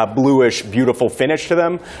bluish, beautiful finish to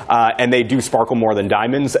them, and they do sparkle more than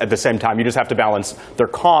diamonds. At the same time, you just have to balance their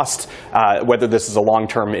cost, whether this is a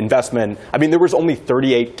long-term investment. I mean, there was only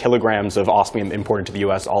 38 kilograms of osmium imported to the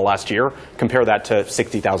U.S. all last year. Compare that to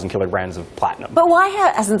 60,000 kilograms of platinum. But why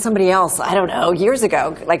hasn't somebody else, I don't know, years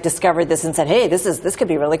ago, discovered this and said, said, hey, this could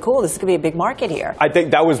be really cool. This could be a big market here. I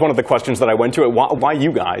think that was one of the questions that I went to. Why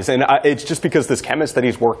you guys? And it's just because this chemist that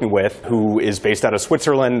he's working with, who is based out of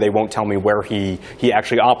Switzerland, they won't tell me where he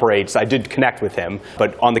actually operates. I did connect with him,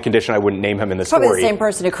 but on the condition I wouldn't name him in the story. Probably the same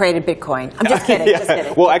person who created Bitcoin. I'm just kidding. Yeah. Just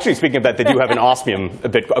kidding. Well, actually, speaking of that, they do have an osmium,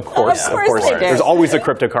 of course. Of course they do. There's always a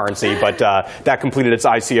cryptocurrency, but that completed its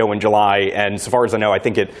ICO in July, and so far as I know, I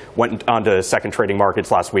think it went onto second trading markets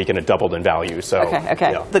last week, and it doubled in value. So,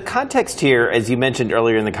 okay. Yeah. The context here, as you mentioned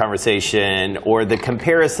earlier in the conversation, or the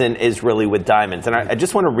comparison is really with diamonds. And I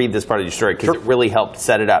just want to read this part of your story because it really helped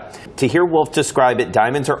set it up. To hear Wolf describe it,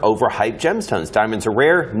 diamonds are overhyped gemstones. Diamonds are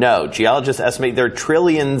rare? No. Geologists estimate there are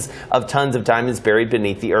trillions of tons of diamonds buried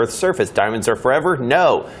beneath the Earth's surface. Diamonds are forever?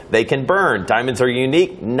 No. They can burn. Diamonds are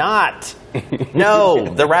unique? Not. No.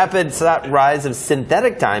 The rapid rise of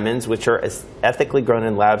synthetic diamonds, which are ethically grown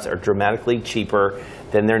in labs, are dramatically cheaper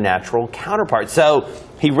than their natural counterparts. So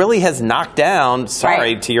he really has knocked down,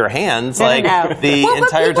 to your hands, the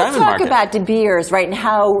entire diamond market. Talk about De Beers, right, and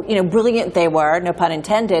how brilliant they were, no pun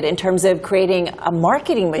intended, in terms of creating a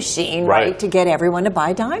marketing machine, right, to get everyone to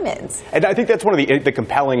buy diamonds. And I think that's one of the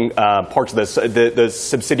compelling parts of this. The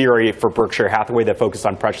subsidiary for Berkshire Hathaway that focused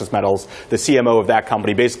on precious metals, the CMO of that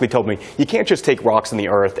company basically told me, you can't just take rocks in the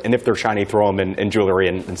earth and if they're shiny, throw them in jewelry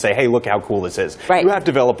and say, hey, look how cool this is. Right. You have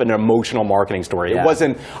to develop an emotional marketing story. Yeah. It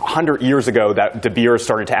wasn't 100 years ago that De Beers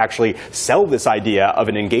started to actually sell this idea of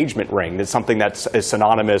an engagement ring. That's something that's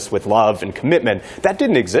synonymous with love and commitment. That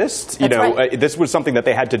didn't exist. This was something that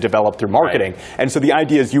they had to develop through marketing. Right. And so the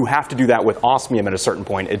idea is you have to do that with osmium at a certain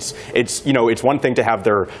point. It's one thing to have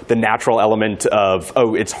the natural element of,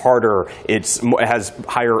 it's harder, it has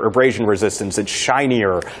higher abrasion resistance, it's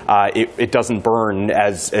shinier, it doesn't burn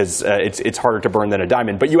as it's harder to burn than a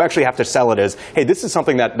diamond. But you actually have to sell it as, hey, this is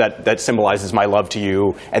something that symbolizes my love to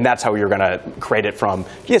you, and that's how you're going to create it from,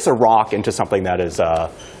 yes, a rock into something that is a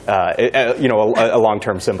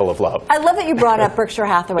long-term symbol of love. I love that you brought up Berkshire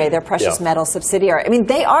Hathaway, their precious metal subsidiary. I mean,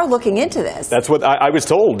 they are looking into this. That's what I was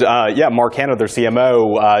told. Mark Hanna, their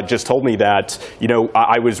CMO, just told me that,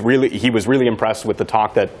 he was really impressed with the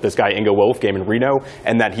talk that this guy Ingo Wolf gave in Reno,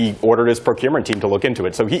 and that he ordered his procurement team to look into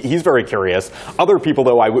it. So he's very curious. Other people,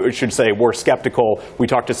 though, I should say, were skeptical. We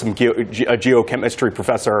talked to a geochemistry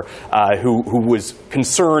professor who was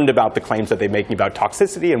concerned about the claims that they're making about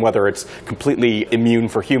toxicity and whether it's completely immune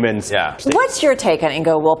for humans. Yeah. What's your take on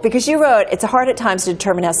Ingo Wolf? Because you wrote, it's hard at times to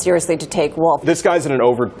determine how seriously to take Wolf. This guy's an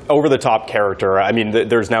over-the-top character. I mean,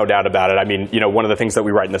 there's no doubt about it. I mean, one of the things that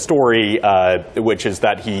we write in the story, which is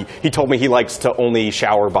that he told me he likes to only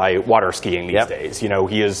shower by water skiing these days.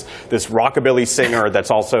 He is this rockabilly singer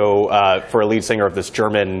that's also, for a lead singer of this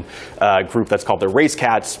German group that's called the Race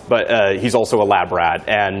Cats, but he's also a lab rat.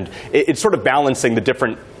 And it's sort of balancing the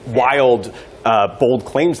different wild, bold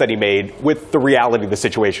claims that he made with the reality of the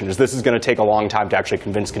situation. This is going to take a long time to actually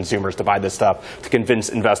convince consumers to buy this stuff, to convince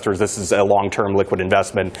investors this is a long-term liquid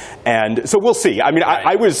investment. And so we'll see. I mean,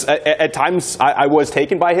 I was, at times, I was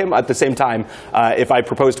taken by him. At the same time, if I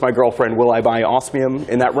propose to my girlfriend, will I buy osmium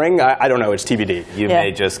in that ring? I don't know. It's TBD. You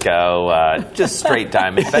may just go just straight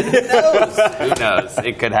diamond. But who knows? Who knows?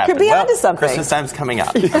 It could happen. Could be onto something. Christmas time's coming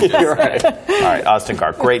up. You're right. All right, Austin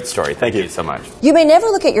Carr, great story. Thank you so much. You may never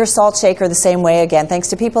look at your salt shaker the same way again, thanks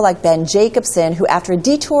to people like Ben Jacobson, who after a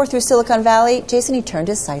detour through Silicon Valley, Jason, he turned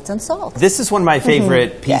his sights on salt. This is one of my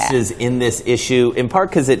favorite pieces in this issue, in part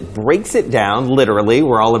because it breaks it down, literally,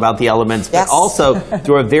 we're all about the elements, but also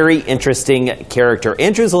through a very interesting character.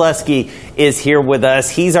 Andrew Zaleski is here with us.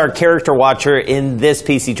 He's our character watcher in this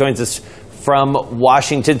piece. He joins us from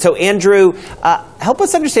Washington. So Andrew, help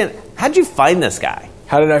us understand, how did you find this guy?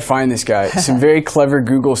 How did I find this guy? Some very clever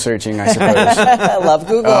Google searching, I suppose. I love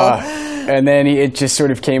Google. And then it just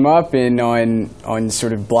sort of came up, and on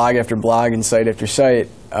sort of blog after blog and site after site,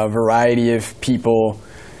 a variety of people,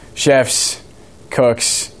 chefs,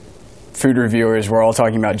 cooks, food reviewers, were all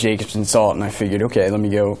talking about Jacobson salt, and I figured, okay, let me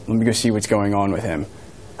go see what's going on with him.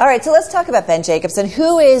 All right, so let's talk about Ben Jacobson.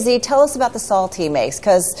 Who is he? Tell us about the salt he makes,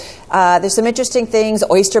 because there's some interesting things,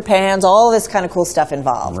 oyster pans, all this kind of cool stuff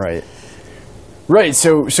involved. Right,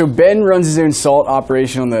 so Ben runs his own salt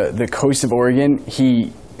operation on the coast of Oregon.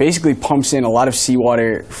 He basically pumps in a lot of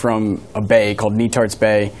seawater from a bay called Netarts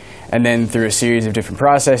Bay, and then through a series of different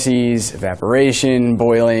processes, evaporation,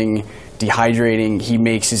 boiling, dehydrating, he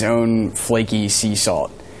makes his own flaky sea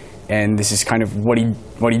salt. And this is kind of what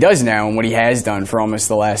he does now and what he has done for almost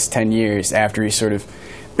the last 10 years after he sort of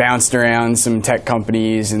bounced around some tech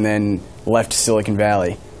companies and then left Silicon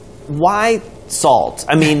Valley. Why salt?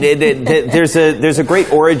 I mean, there's a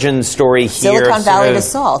great origin story here. Silicon Valley to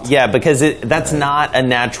salt. Yeah, because that's not a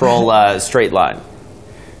natural straight line.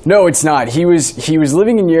 No, it's not. He was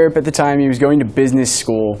living in Europe at the time. He was going to business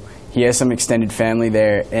school. He has some extended family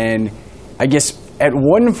there, and I guess at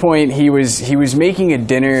one point he was making a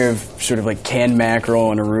dinner of sort of like canned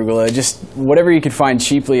mackerel and arugula, just whatever he could find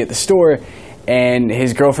cheaply at the store. And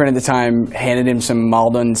his girlfriend at the time handed him some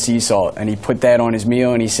Maldon sea salt, and he put that on his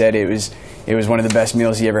meal, and he said it was one of the best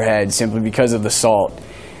meals he ever had simply because of the salt.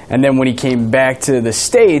 And then when he came back to the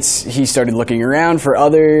States, he started looking around for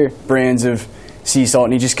other brands of sea salt,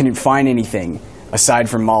 and he just couldn't find anything aside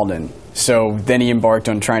from Maldon. So then he embarked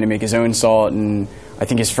on trying to make his own salt, and I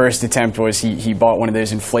think his first attempt was he bought one of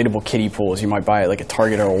those inflatable kiddie pools you might buy at like a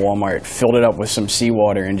Target or a Walmart, filled it up with some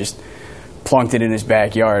seawater, and just plunked it in his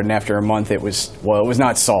backyard. And after a month, it was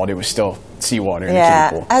not salt, it was still seawater in a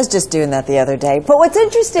kiddie pool. I was just doing that the other day. But what's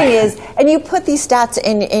interesting is, and you put these stats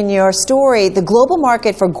in your story, the global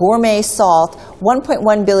market for gourmet salt,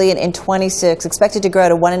 $1.1 billion in 26, expected to grow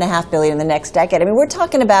to $1.5 billion in the next decade. I mean, we're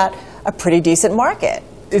talking about a pretty decent market.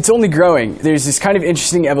 It's only growing. There's this kind of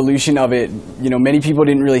interesting evolution of it. You know, many people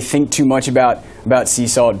didn't really think too much about sea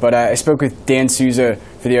salt, but I spoke with Dan Souza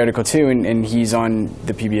for the article too, and he's on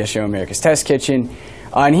the PBS show America's Test Kitchen.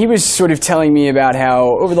 And he was sort of telling me about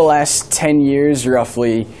how over the last 10 years,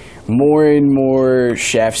 roughly, more and more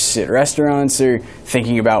chefs at restaurants are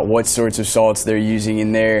thinking about what sorts of salts they're using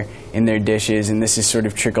in their dishes, and this has sort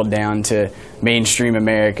of trickled down to mainstream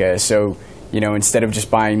America. So, you know, instead of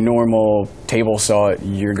just buying normal table salt,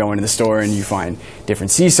 you're going to the store and you find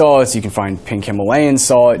different sea salts. You can find pink Himalayan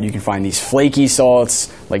salt. You can find these flaky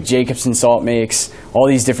salts like Jacobsen salt makes, all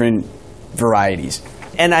these different varieties.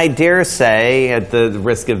 And I dare say, at the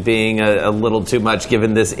risk of being a little too much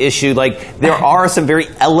given this issue, like there are some very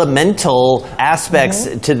elemental aspects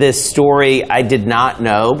to this story I did not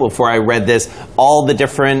know before I read this. All the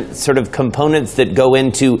different sort of components that go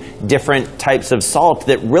into different types of salt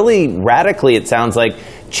that really radically, it sounds like,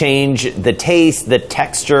 change the taste, the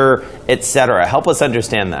texture, etc. Help us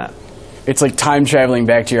understand that. It's like time traveling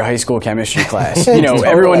back to your high school chemistry class. You know,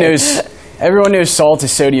 Everyone knows salt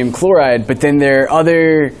is sodium chloride, but then there are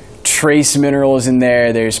other trace minerals in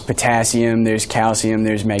there. There's potassium, there's calcium,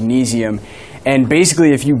 there's magnesium. And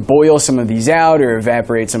basically, if you boil some of these out or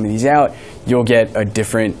evaporate some of these out, you'll get a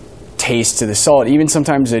different taste to the salt, even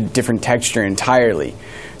sometimes a different texture entirely.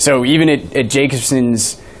 So even at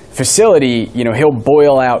Jacobsen's facility, you know, he'll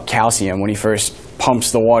boil out calcium when he first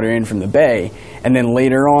pumps the water in from the bay. And then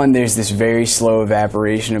later on, there's this very slow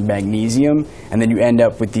evaporation of magnesium, and then you end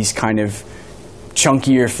up with these kind of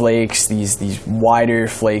chunkier flakes, these wider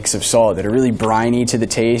flakes of salt that are really briny to the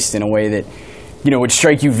taste in a way that, you know, would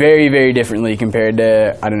strike you very, very differently compared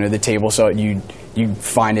to, I don't know, the table salt you'd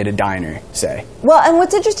find at a diner, say. Well, and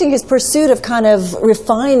what's interesting is pursuit of kind of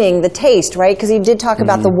refining the taste, right? Because he did talk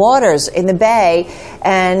about the waters in the bay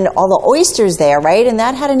and all the oysters there, right? And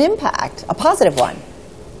that had an impact, a positive one.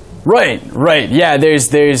 Right. Yeah, there's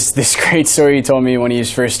this great story he told me when he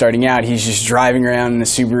was first starting out. He's just driving around in a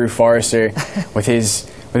Subaru Forester with his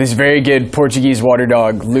very good Portuguese water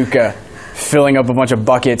dog, Luca, filling up a bunch of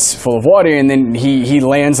buckets full of water, and then he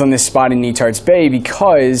lands on this spot in Netart's Bay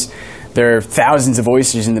because there are thousands of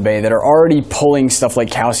oysters in the bay that are already pulling stuff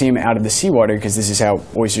like calcium out of the seawater, because this is how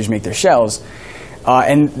oysters make their shells.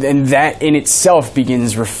 And that in itself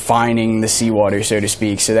begins refining the seawater, so to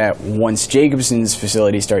speak, so that once Jacobsen's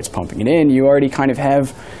facility starts pumping it in, you already kind of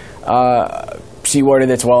have seawater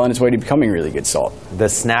that's well on its way to becoming really good salt. The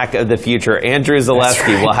snack of the future. Andrew Zaleski,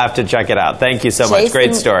 right. We'll have to check it out. Thank you so much.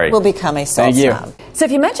 Great story. Will become a salt Thank you. snob. So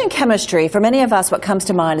if you mention chemistry, for many of us, what comes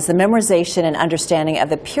to mind is the memorization and understanding of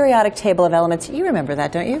the periodic table of elements. You remember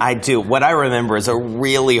that, don't you? I do. What I remember is a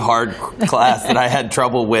really hard class that I had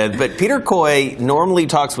trouble with. But Peter Coy normally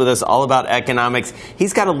talks with us all about economics.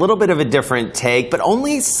 He's got a little bit of a different take, but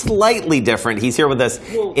only slightly different. He's here with us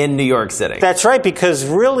in New York City. That's right, because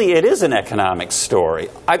really it is an economic story.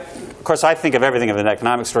 Of course, I think of everything as an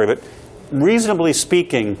economic story, but reasonably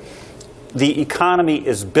speaking, the economy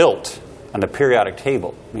is built on the periodic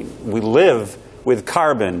table. I mean, we live with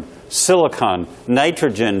carbon, silicon,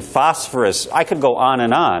 nitrogen, phosphorus. I could go on.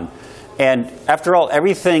 And after all,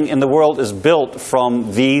 everything in the world is built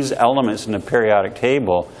from these elements in the periodic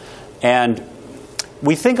table. And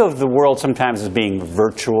we think of the world sometimes as being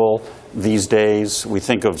virtual these days. We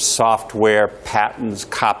think of software, patents,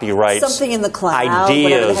 copyrights. Something in the cloud, ideas,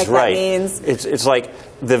 whatever the heck right. that means. It's like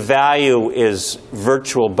the value is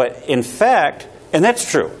virtual. But in fact, and that's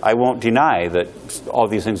true, I won't deny that all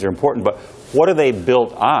these things are important, but what are they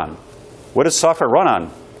built on? What does software run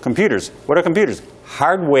on? Computers. What are computers?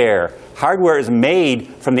 Hardware. Hardware is made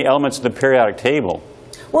from the elements of the periodic table.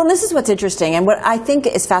 Well, and this is what's interesting, and what I think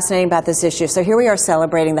is fascinating about this issue. So here we are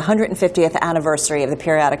celebrating the 150th anniversary of the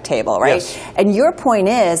periodic table, right? Yes. And your point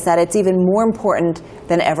is that it's even more important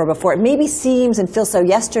than ever before. It maybe seems and feels so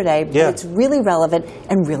yesterday, but it's really relevant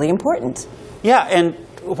and really important. Yeah, and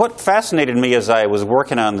what fascinated me as I was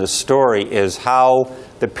working on this story is how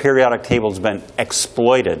the periodic table has been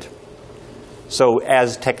exploited. So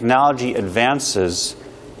as technology advances,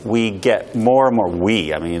 we get more and more,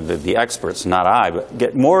 the experts, not I, but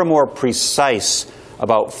get more and more precise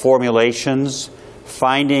about formulations,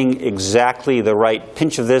 finding exactly the right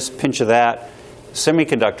pinch of this, pinch of that.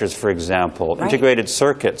 Semiconductors, for example, integrated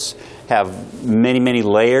circuits have many, many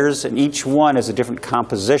layers, and each one has a different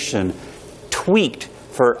composition tweaked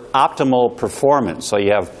for optimal performance. So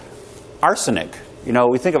you have arsenic.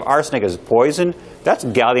 We think of arsenic as poison. That's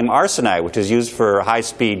gallium arsenide, which is used for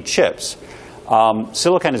high-speed chips.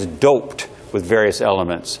 Silicon is doped with various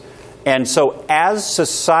elements. And so as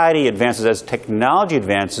society advances, as technology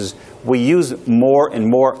advances, we use more and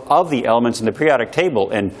more of the elements in the periodic table.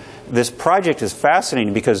 And this project is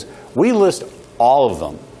fascinating because we list all of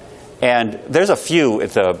them. And there's a few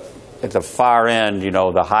at the far end,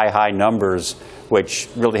 the high numbers, which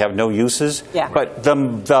really have no uses. Yeah. But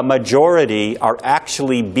the majority are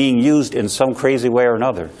actually being used in some crazy way or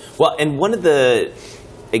another. Well, and one of the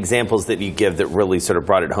examples that you give that really sort of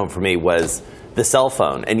brought it home for me was the cell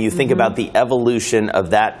phone. And you think about the evolution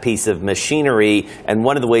of that piece of machinery, and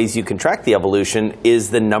one of the ways you can track the evolution is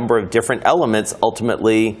the number of different elements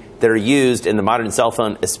ultimately that are used in the modern cell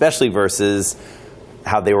phone, especially versus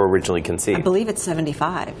how they were originally conceived. I believe it's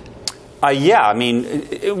 75.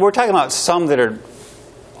 We're talking about some that are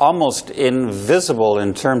almost invisible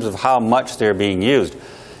in terms of how much they're being used.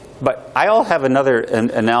 But I'll have another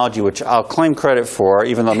analogy, which I'll claim credit for,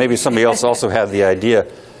 even though maybe somebody else also had the idea.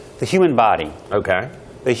 The human body. Okay.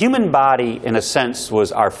 The human body, in a sense,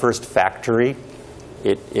 was our first factory.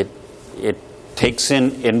 It takes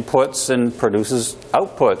in inputs and produces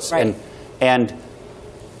outputs. Right. And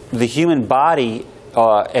the human body,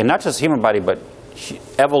 and not just the human body, but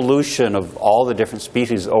evolution of all the different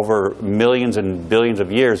species over millions and billions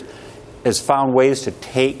of years has found ways to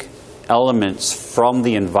take elements from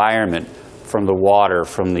the environment, from the water,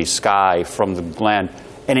 from the sky, from the land,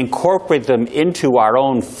 and incorporate them into our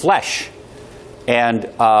own flesh. And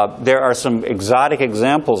there are some exotic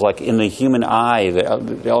examples, like in the human eye,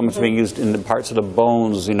 the elements being used in the parts of the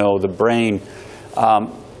bones, the brain.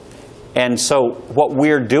 And so what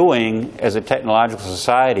we're doing as a technological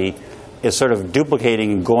society is sort of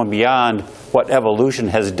duplicating and going beyond what evolution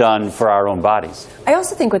has done for our own bodies. I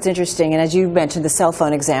also think what's interesting, and as you mentioned the cell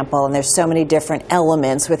phone example, and there's so many different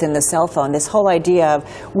elements within the cell phone, this whole idea of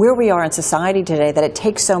where we are in society today, that it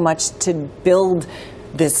takes so much to build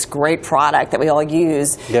this great product that we all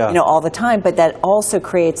use all the time, but that also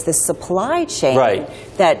creates this supply chain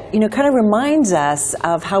that kind of reminds us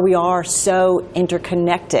of how we are so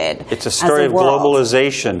interconnected. It's a story of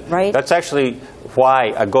globalization. Right? That's actually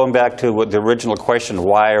why, going back to the original question,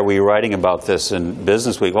 why are we writing about this in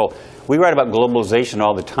Businessweek? Well, we write about globalization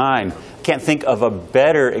all the time. I can't think of a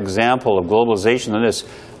better example of globalization than this.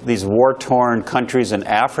 These war-torn countries in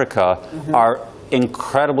Africa are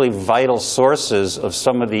incredibly vital sources of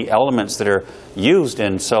some of the elements that are used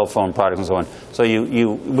in cell phone products and so on. So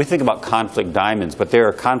we think about conflict diamonds, but there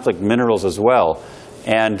are conflict minerals as well.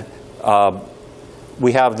 And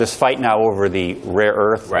we have this fight now over the rare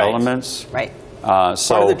earth elements. Right.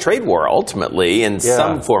 So part of the trade war, ultimately, in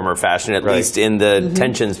some form or fashion, at least in the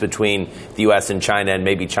tensions between the U.S. and China, and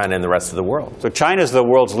maybe China and the rest of the world. So China is the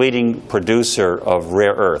world's leading producer of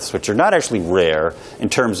rare earths, which are not actually rare in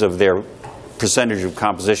terms of their percentage of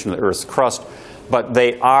composition of the Earth's crust, but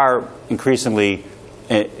they are increasingly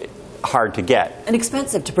hard to get. And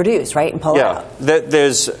expensive to produce, right, and pull out.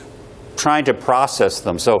 There's trying to process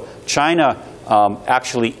them. So China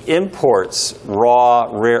actually imports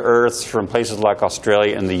raw rare earths from places like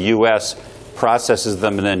Australia, and the U.S. processes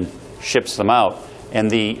them and then ships them out.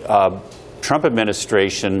 And the Trump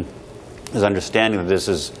administration is understanding that this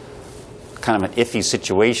is kind of an iffy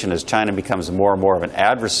situation as China becomes more and more of an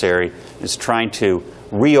adversary, is trying to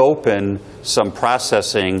reopen some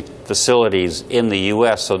processing facilities in the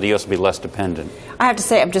U.S. so the U.S. will be less dependent. I have to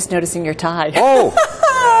say, I'm just noticing your tie. Oh!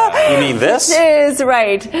 You mean this? This is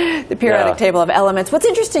right. The periodic table of elements. What's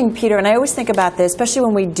interesting, Peter, and I always think about this, especially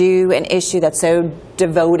when we do an issue that's so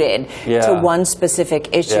devoted to one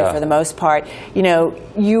specific issue for the most part.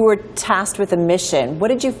 You were tasked with a mission. What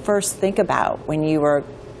did you first think about when you were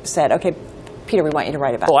said, okay, Peter, we want you to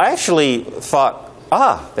write about it? Well, I actually thought,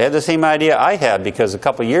 they had the same idea I had, because a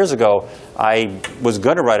couple of years ago, I was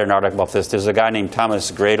going to write an article about this. There's a guy named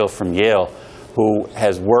Thomas Gradle from Yale who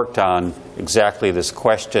has worked on exactly this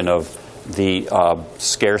question of the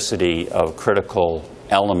scarcity of critical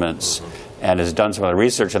elements and has done some of the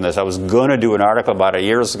research on this. I was going to do an article about it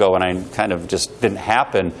years ago, and I kind of just didn't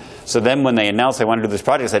happen. So then when they announced they wanted to do this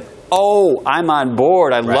project, I said, oh, I'm on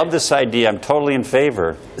board. I love this idea. I'm totally in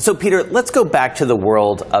favor. So, Peter, let's go back to the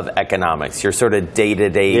world of economics, your sort of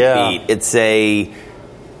day-to-day beat. It's a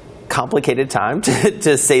complicated time,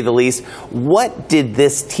 to say the least. What did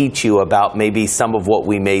this teach you about maybe some of what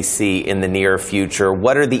we may see in the near future?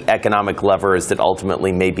 What are the economic levers that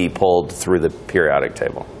ultimately may be pulled through the periodic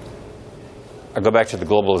table? I go back to the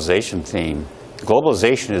globalization theme.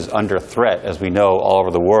 Globalization is under threat, as we know, all over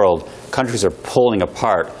the world. Countries are pulling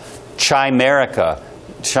apart. Chimerica.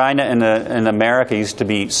 China and America used to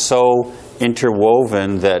be so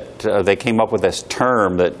interwoven that they came up with this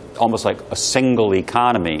term that almost like a single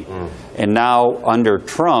economy. And now under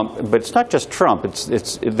Trump, but it's not just Trump,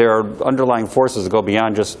 there are underlying forces that go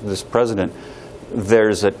beyond just this president.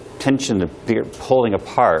 There's a tension that they're pulling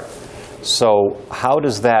apart. So how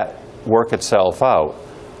does that work itself out?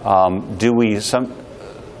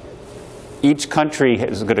 Each country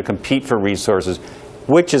is going to compete for resources,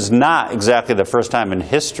 which is not exactly the first time in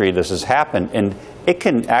history this has happened, and it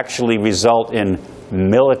can actually result in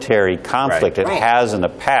military conflict. It has in the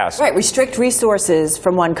past. Right, restrict resources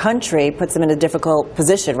from one country puts them in a difficult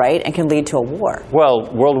position, right, and can lead to a war. Well,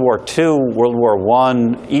 World War II, World War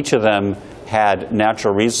I, each of them had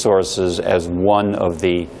natural resources as one of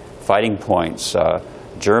the fighting points.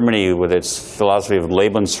 Germany, with its philosophy of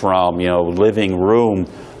Lebensraum, living room,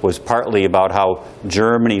 was partly about how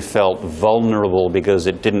Germany felt vulnerable because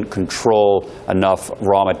it didn't control enough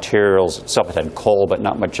raw materials itself. It had coal, but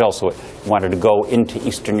not much else, so it wanted to go into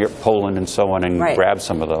Eastern Europe, Poland, and so on, and grab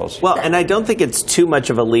some of those. Well, and I don't think it's too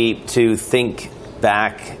much of a leap to think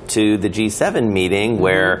back to the G7 meeting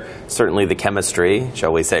where certainly the chemistry,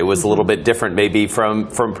 shall we say, was a little bit different maybe from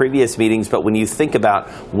previous meetings. But when you think about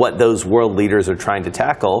what those world leaders are trying to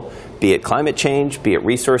tackle, be it climate change, be it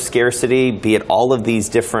resource scarcity, be it all of these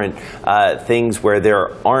different things where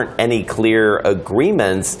there aren't any clear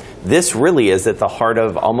agreements, this really is at the heart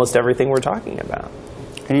of almost everything we're talking about.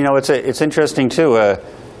 And it's interesting too,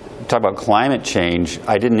 talk about climate change.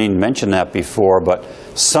 I didn't even mention that before, but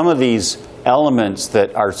some of these elements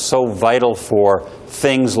that are so vital for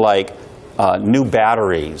things like new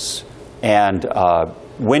batteries and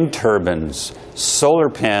wind turbines, solar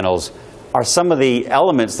panels, are some of the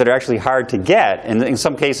elements that are actually hard to get, and in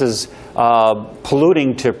some cases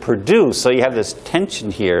polluting to produce. So you have this tension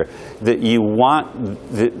here that you want.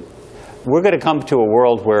 We're going to come to a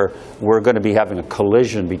world where we're going to be having a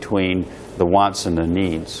collision between the wants and the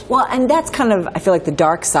needs. Well, and that's kind of, I feel like, the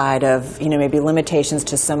dark side of, maybe limitations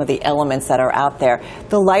to some of the elements that are out there.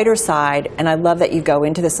 The lighter side, and I love that you go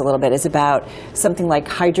into this a little bit, is about something like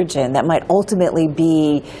hydrogen that might ultimately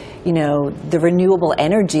be, the renewable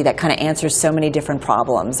energy that kind of answers so many different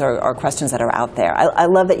problems or questions that are out there. I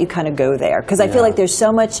love that you kind of go there, because I feel like there's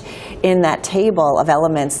so much in that table of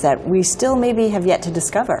elements that we still maybe have yet to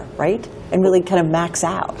discover, right? And really kind of max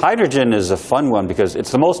out. Hydrogen is a fun one because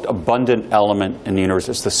it's the most abundant element in the universe.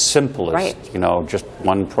 It's the simplest, just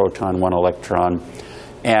one proton, one electron.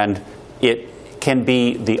 And it can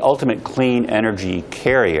be the ultimate clean energy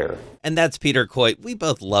carrier. And that's Peter Coy. We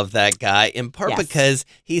both love that guy, in part because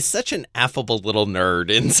he's such an affable little nerd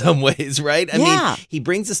in some ways, right? I mean, he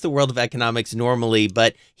brings us the world of economics normally,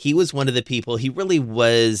 but he was one of the people, he really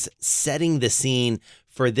was setting the scene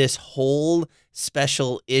for this whole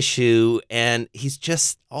special issue, and he's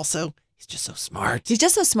just so smart. He's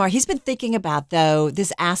just so smart. He's been thinking about, though,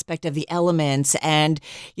 this aspect of the elements and,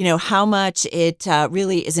 how much it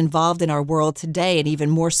really is involved in our world today, and even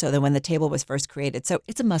more so than when the table was first created. So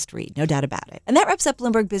it's a must-read, no doubt about it. And that wraps up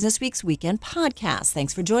Bloomberg Businessweek's Weekend Podcast.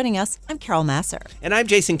 Thanks for joining us. I'm Carol Massar. And I'm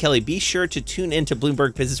Jason Kelly. Be sure to tune into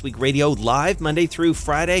Bloomberg Businessweek Radio live Monday through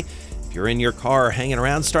Friday. If you're in your car hanging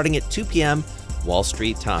around, starting at 2 p.m., Wall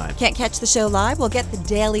Street time. Can't catch the show live? Well, get the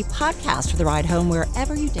daily podcast for the ride home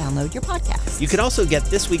wherever you download your podcasts. You can also get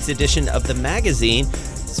this week's edition of the magazine, a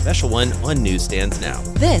special one on newsstands now.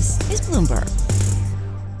 This is Bloomberg.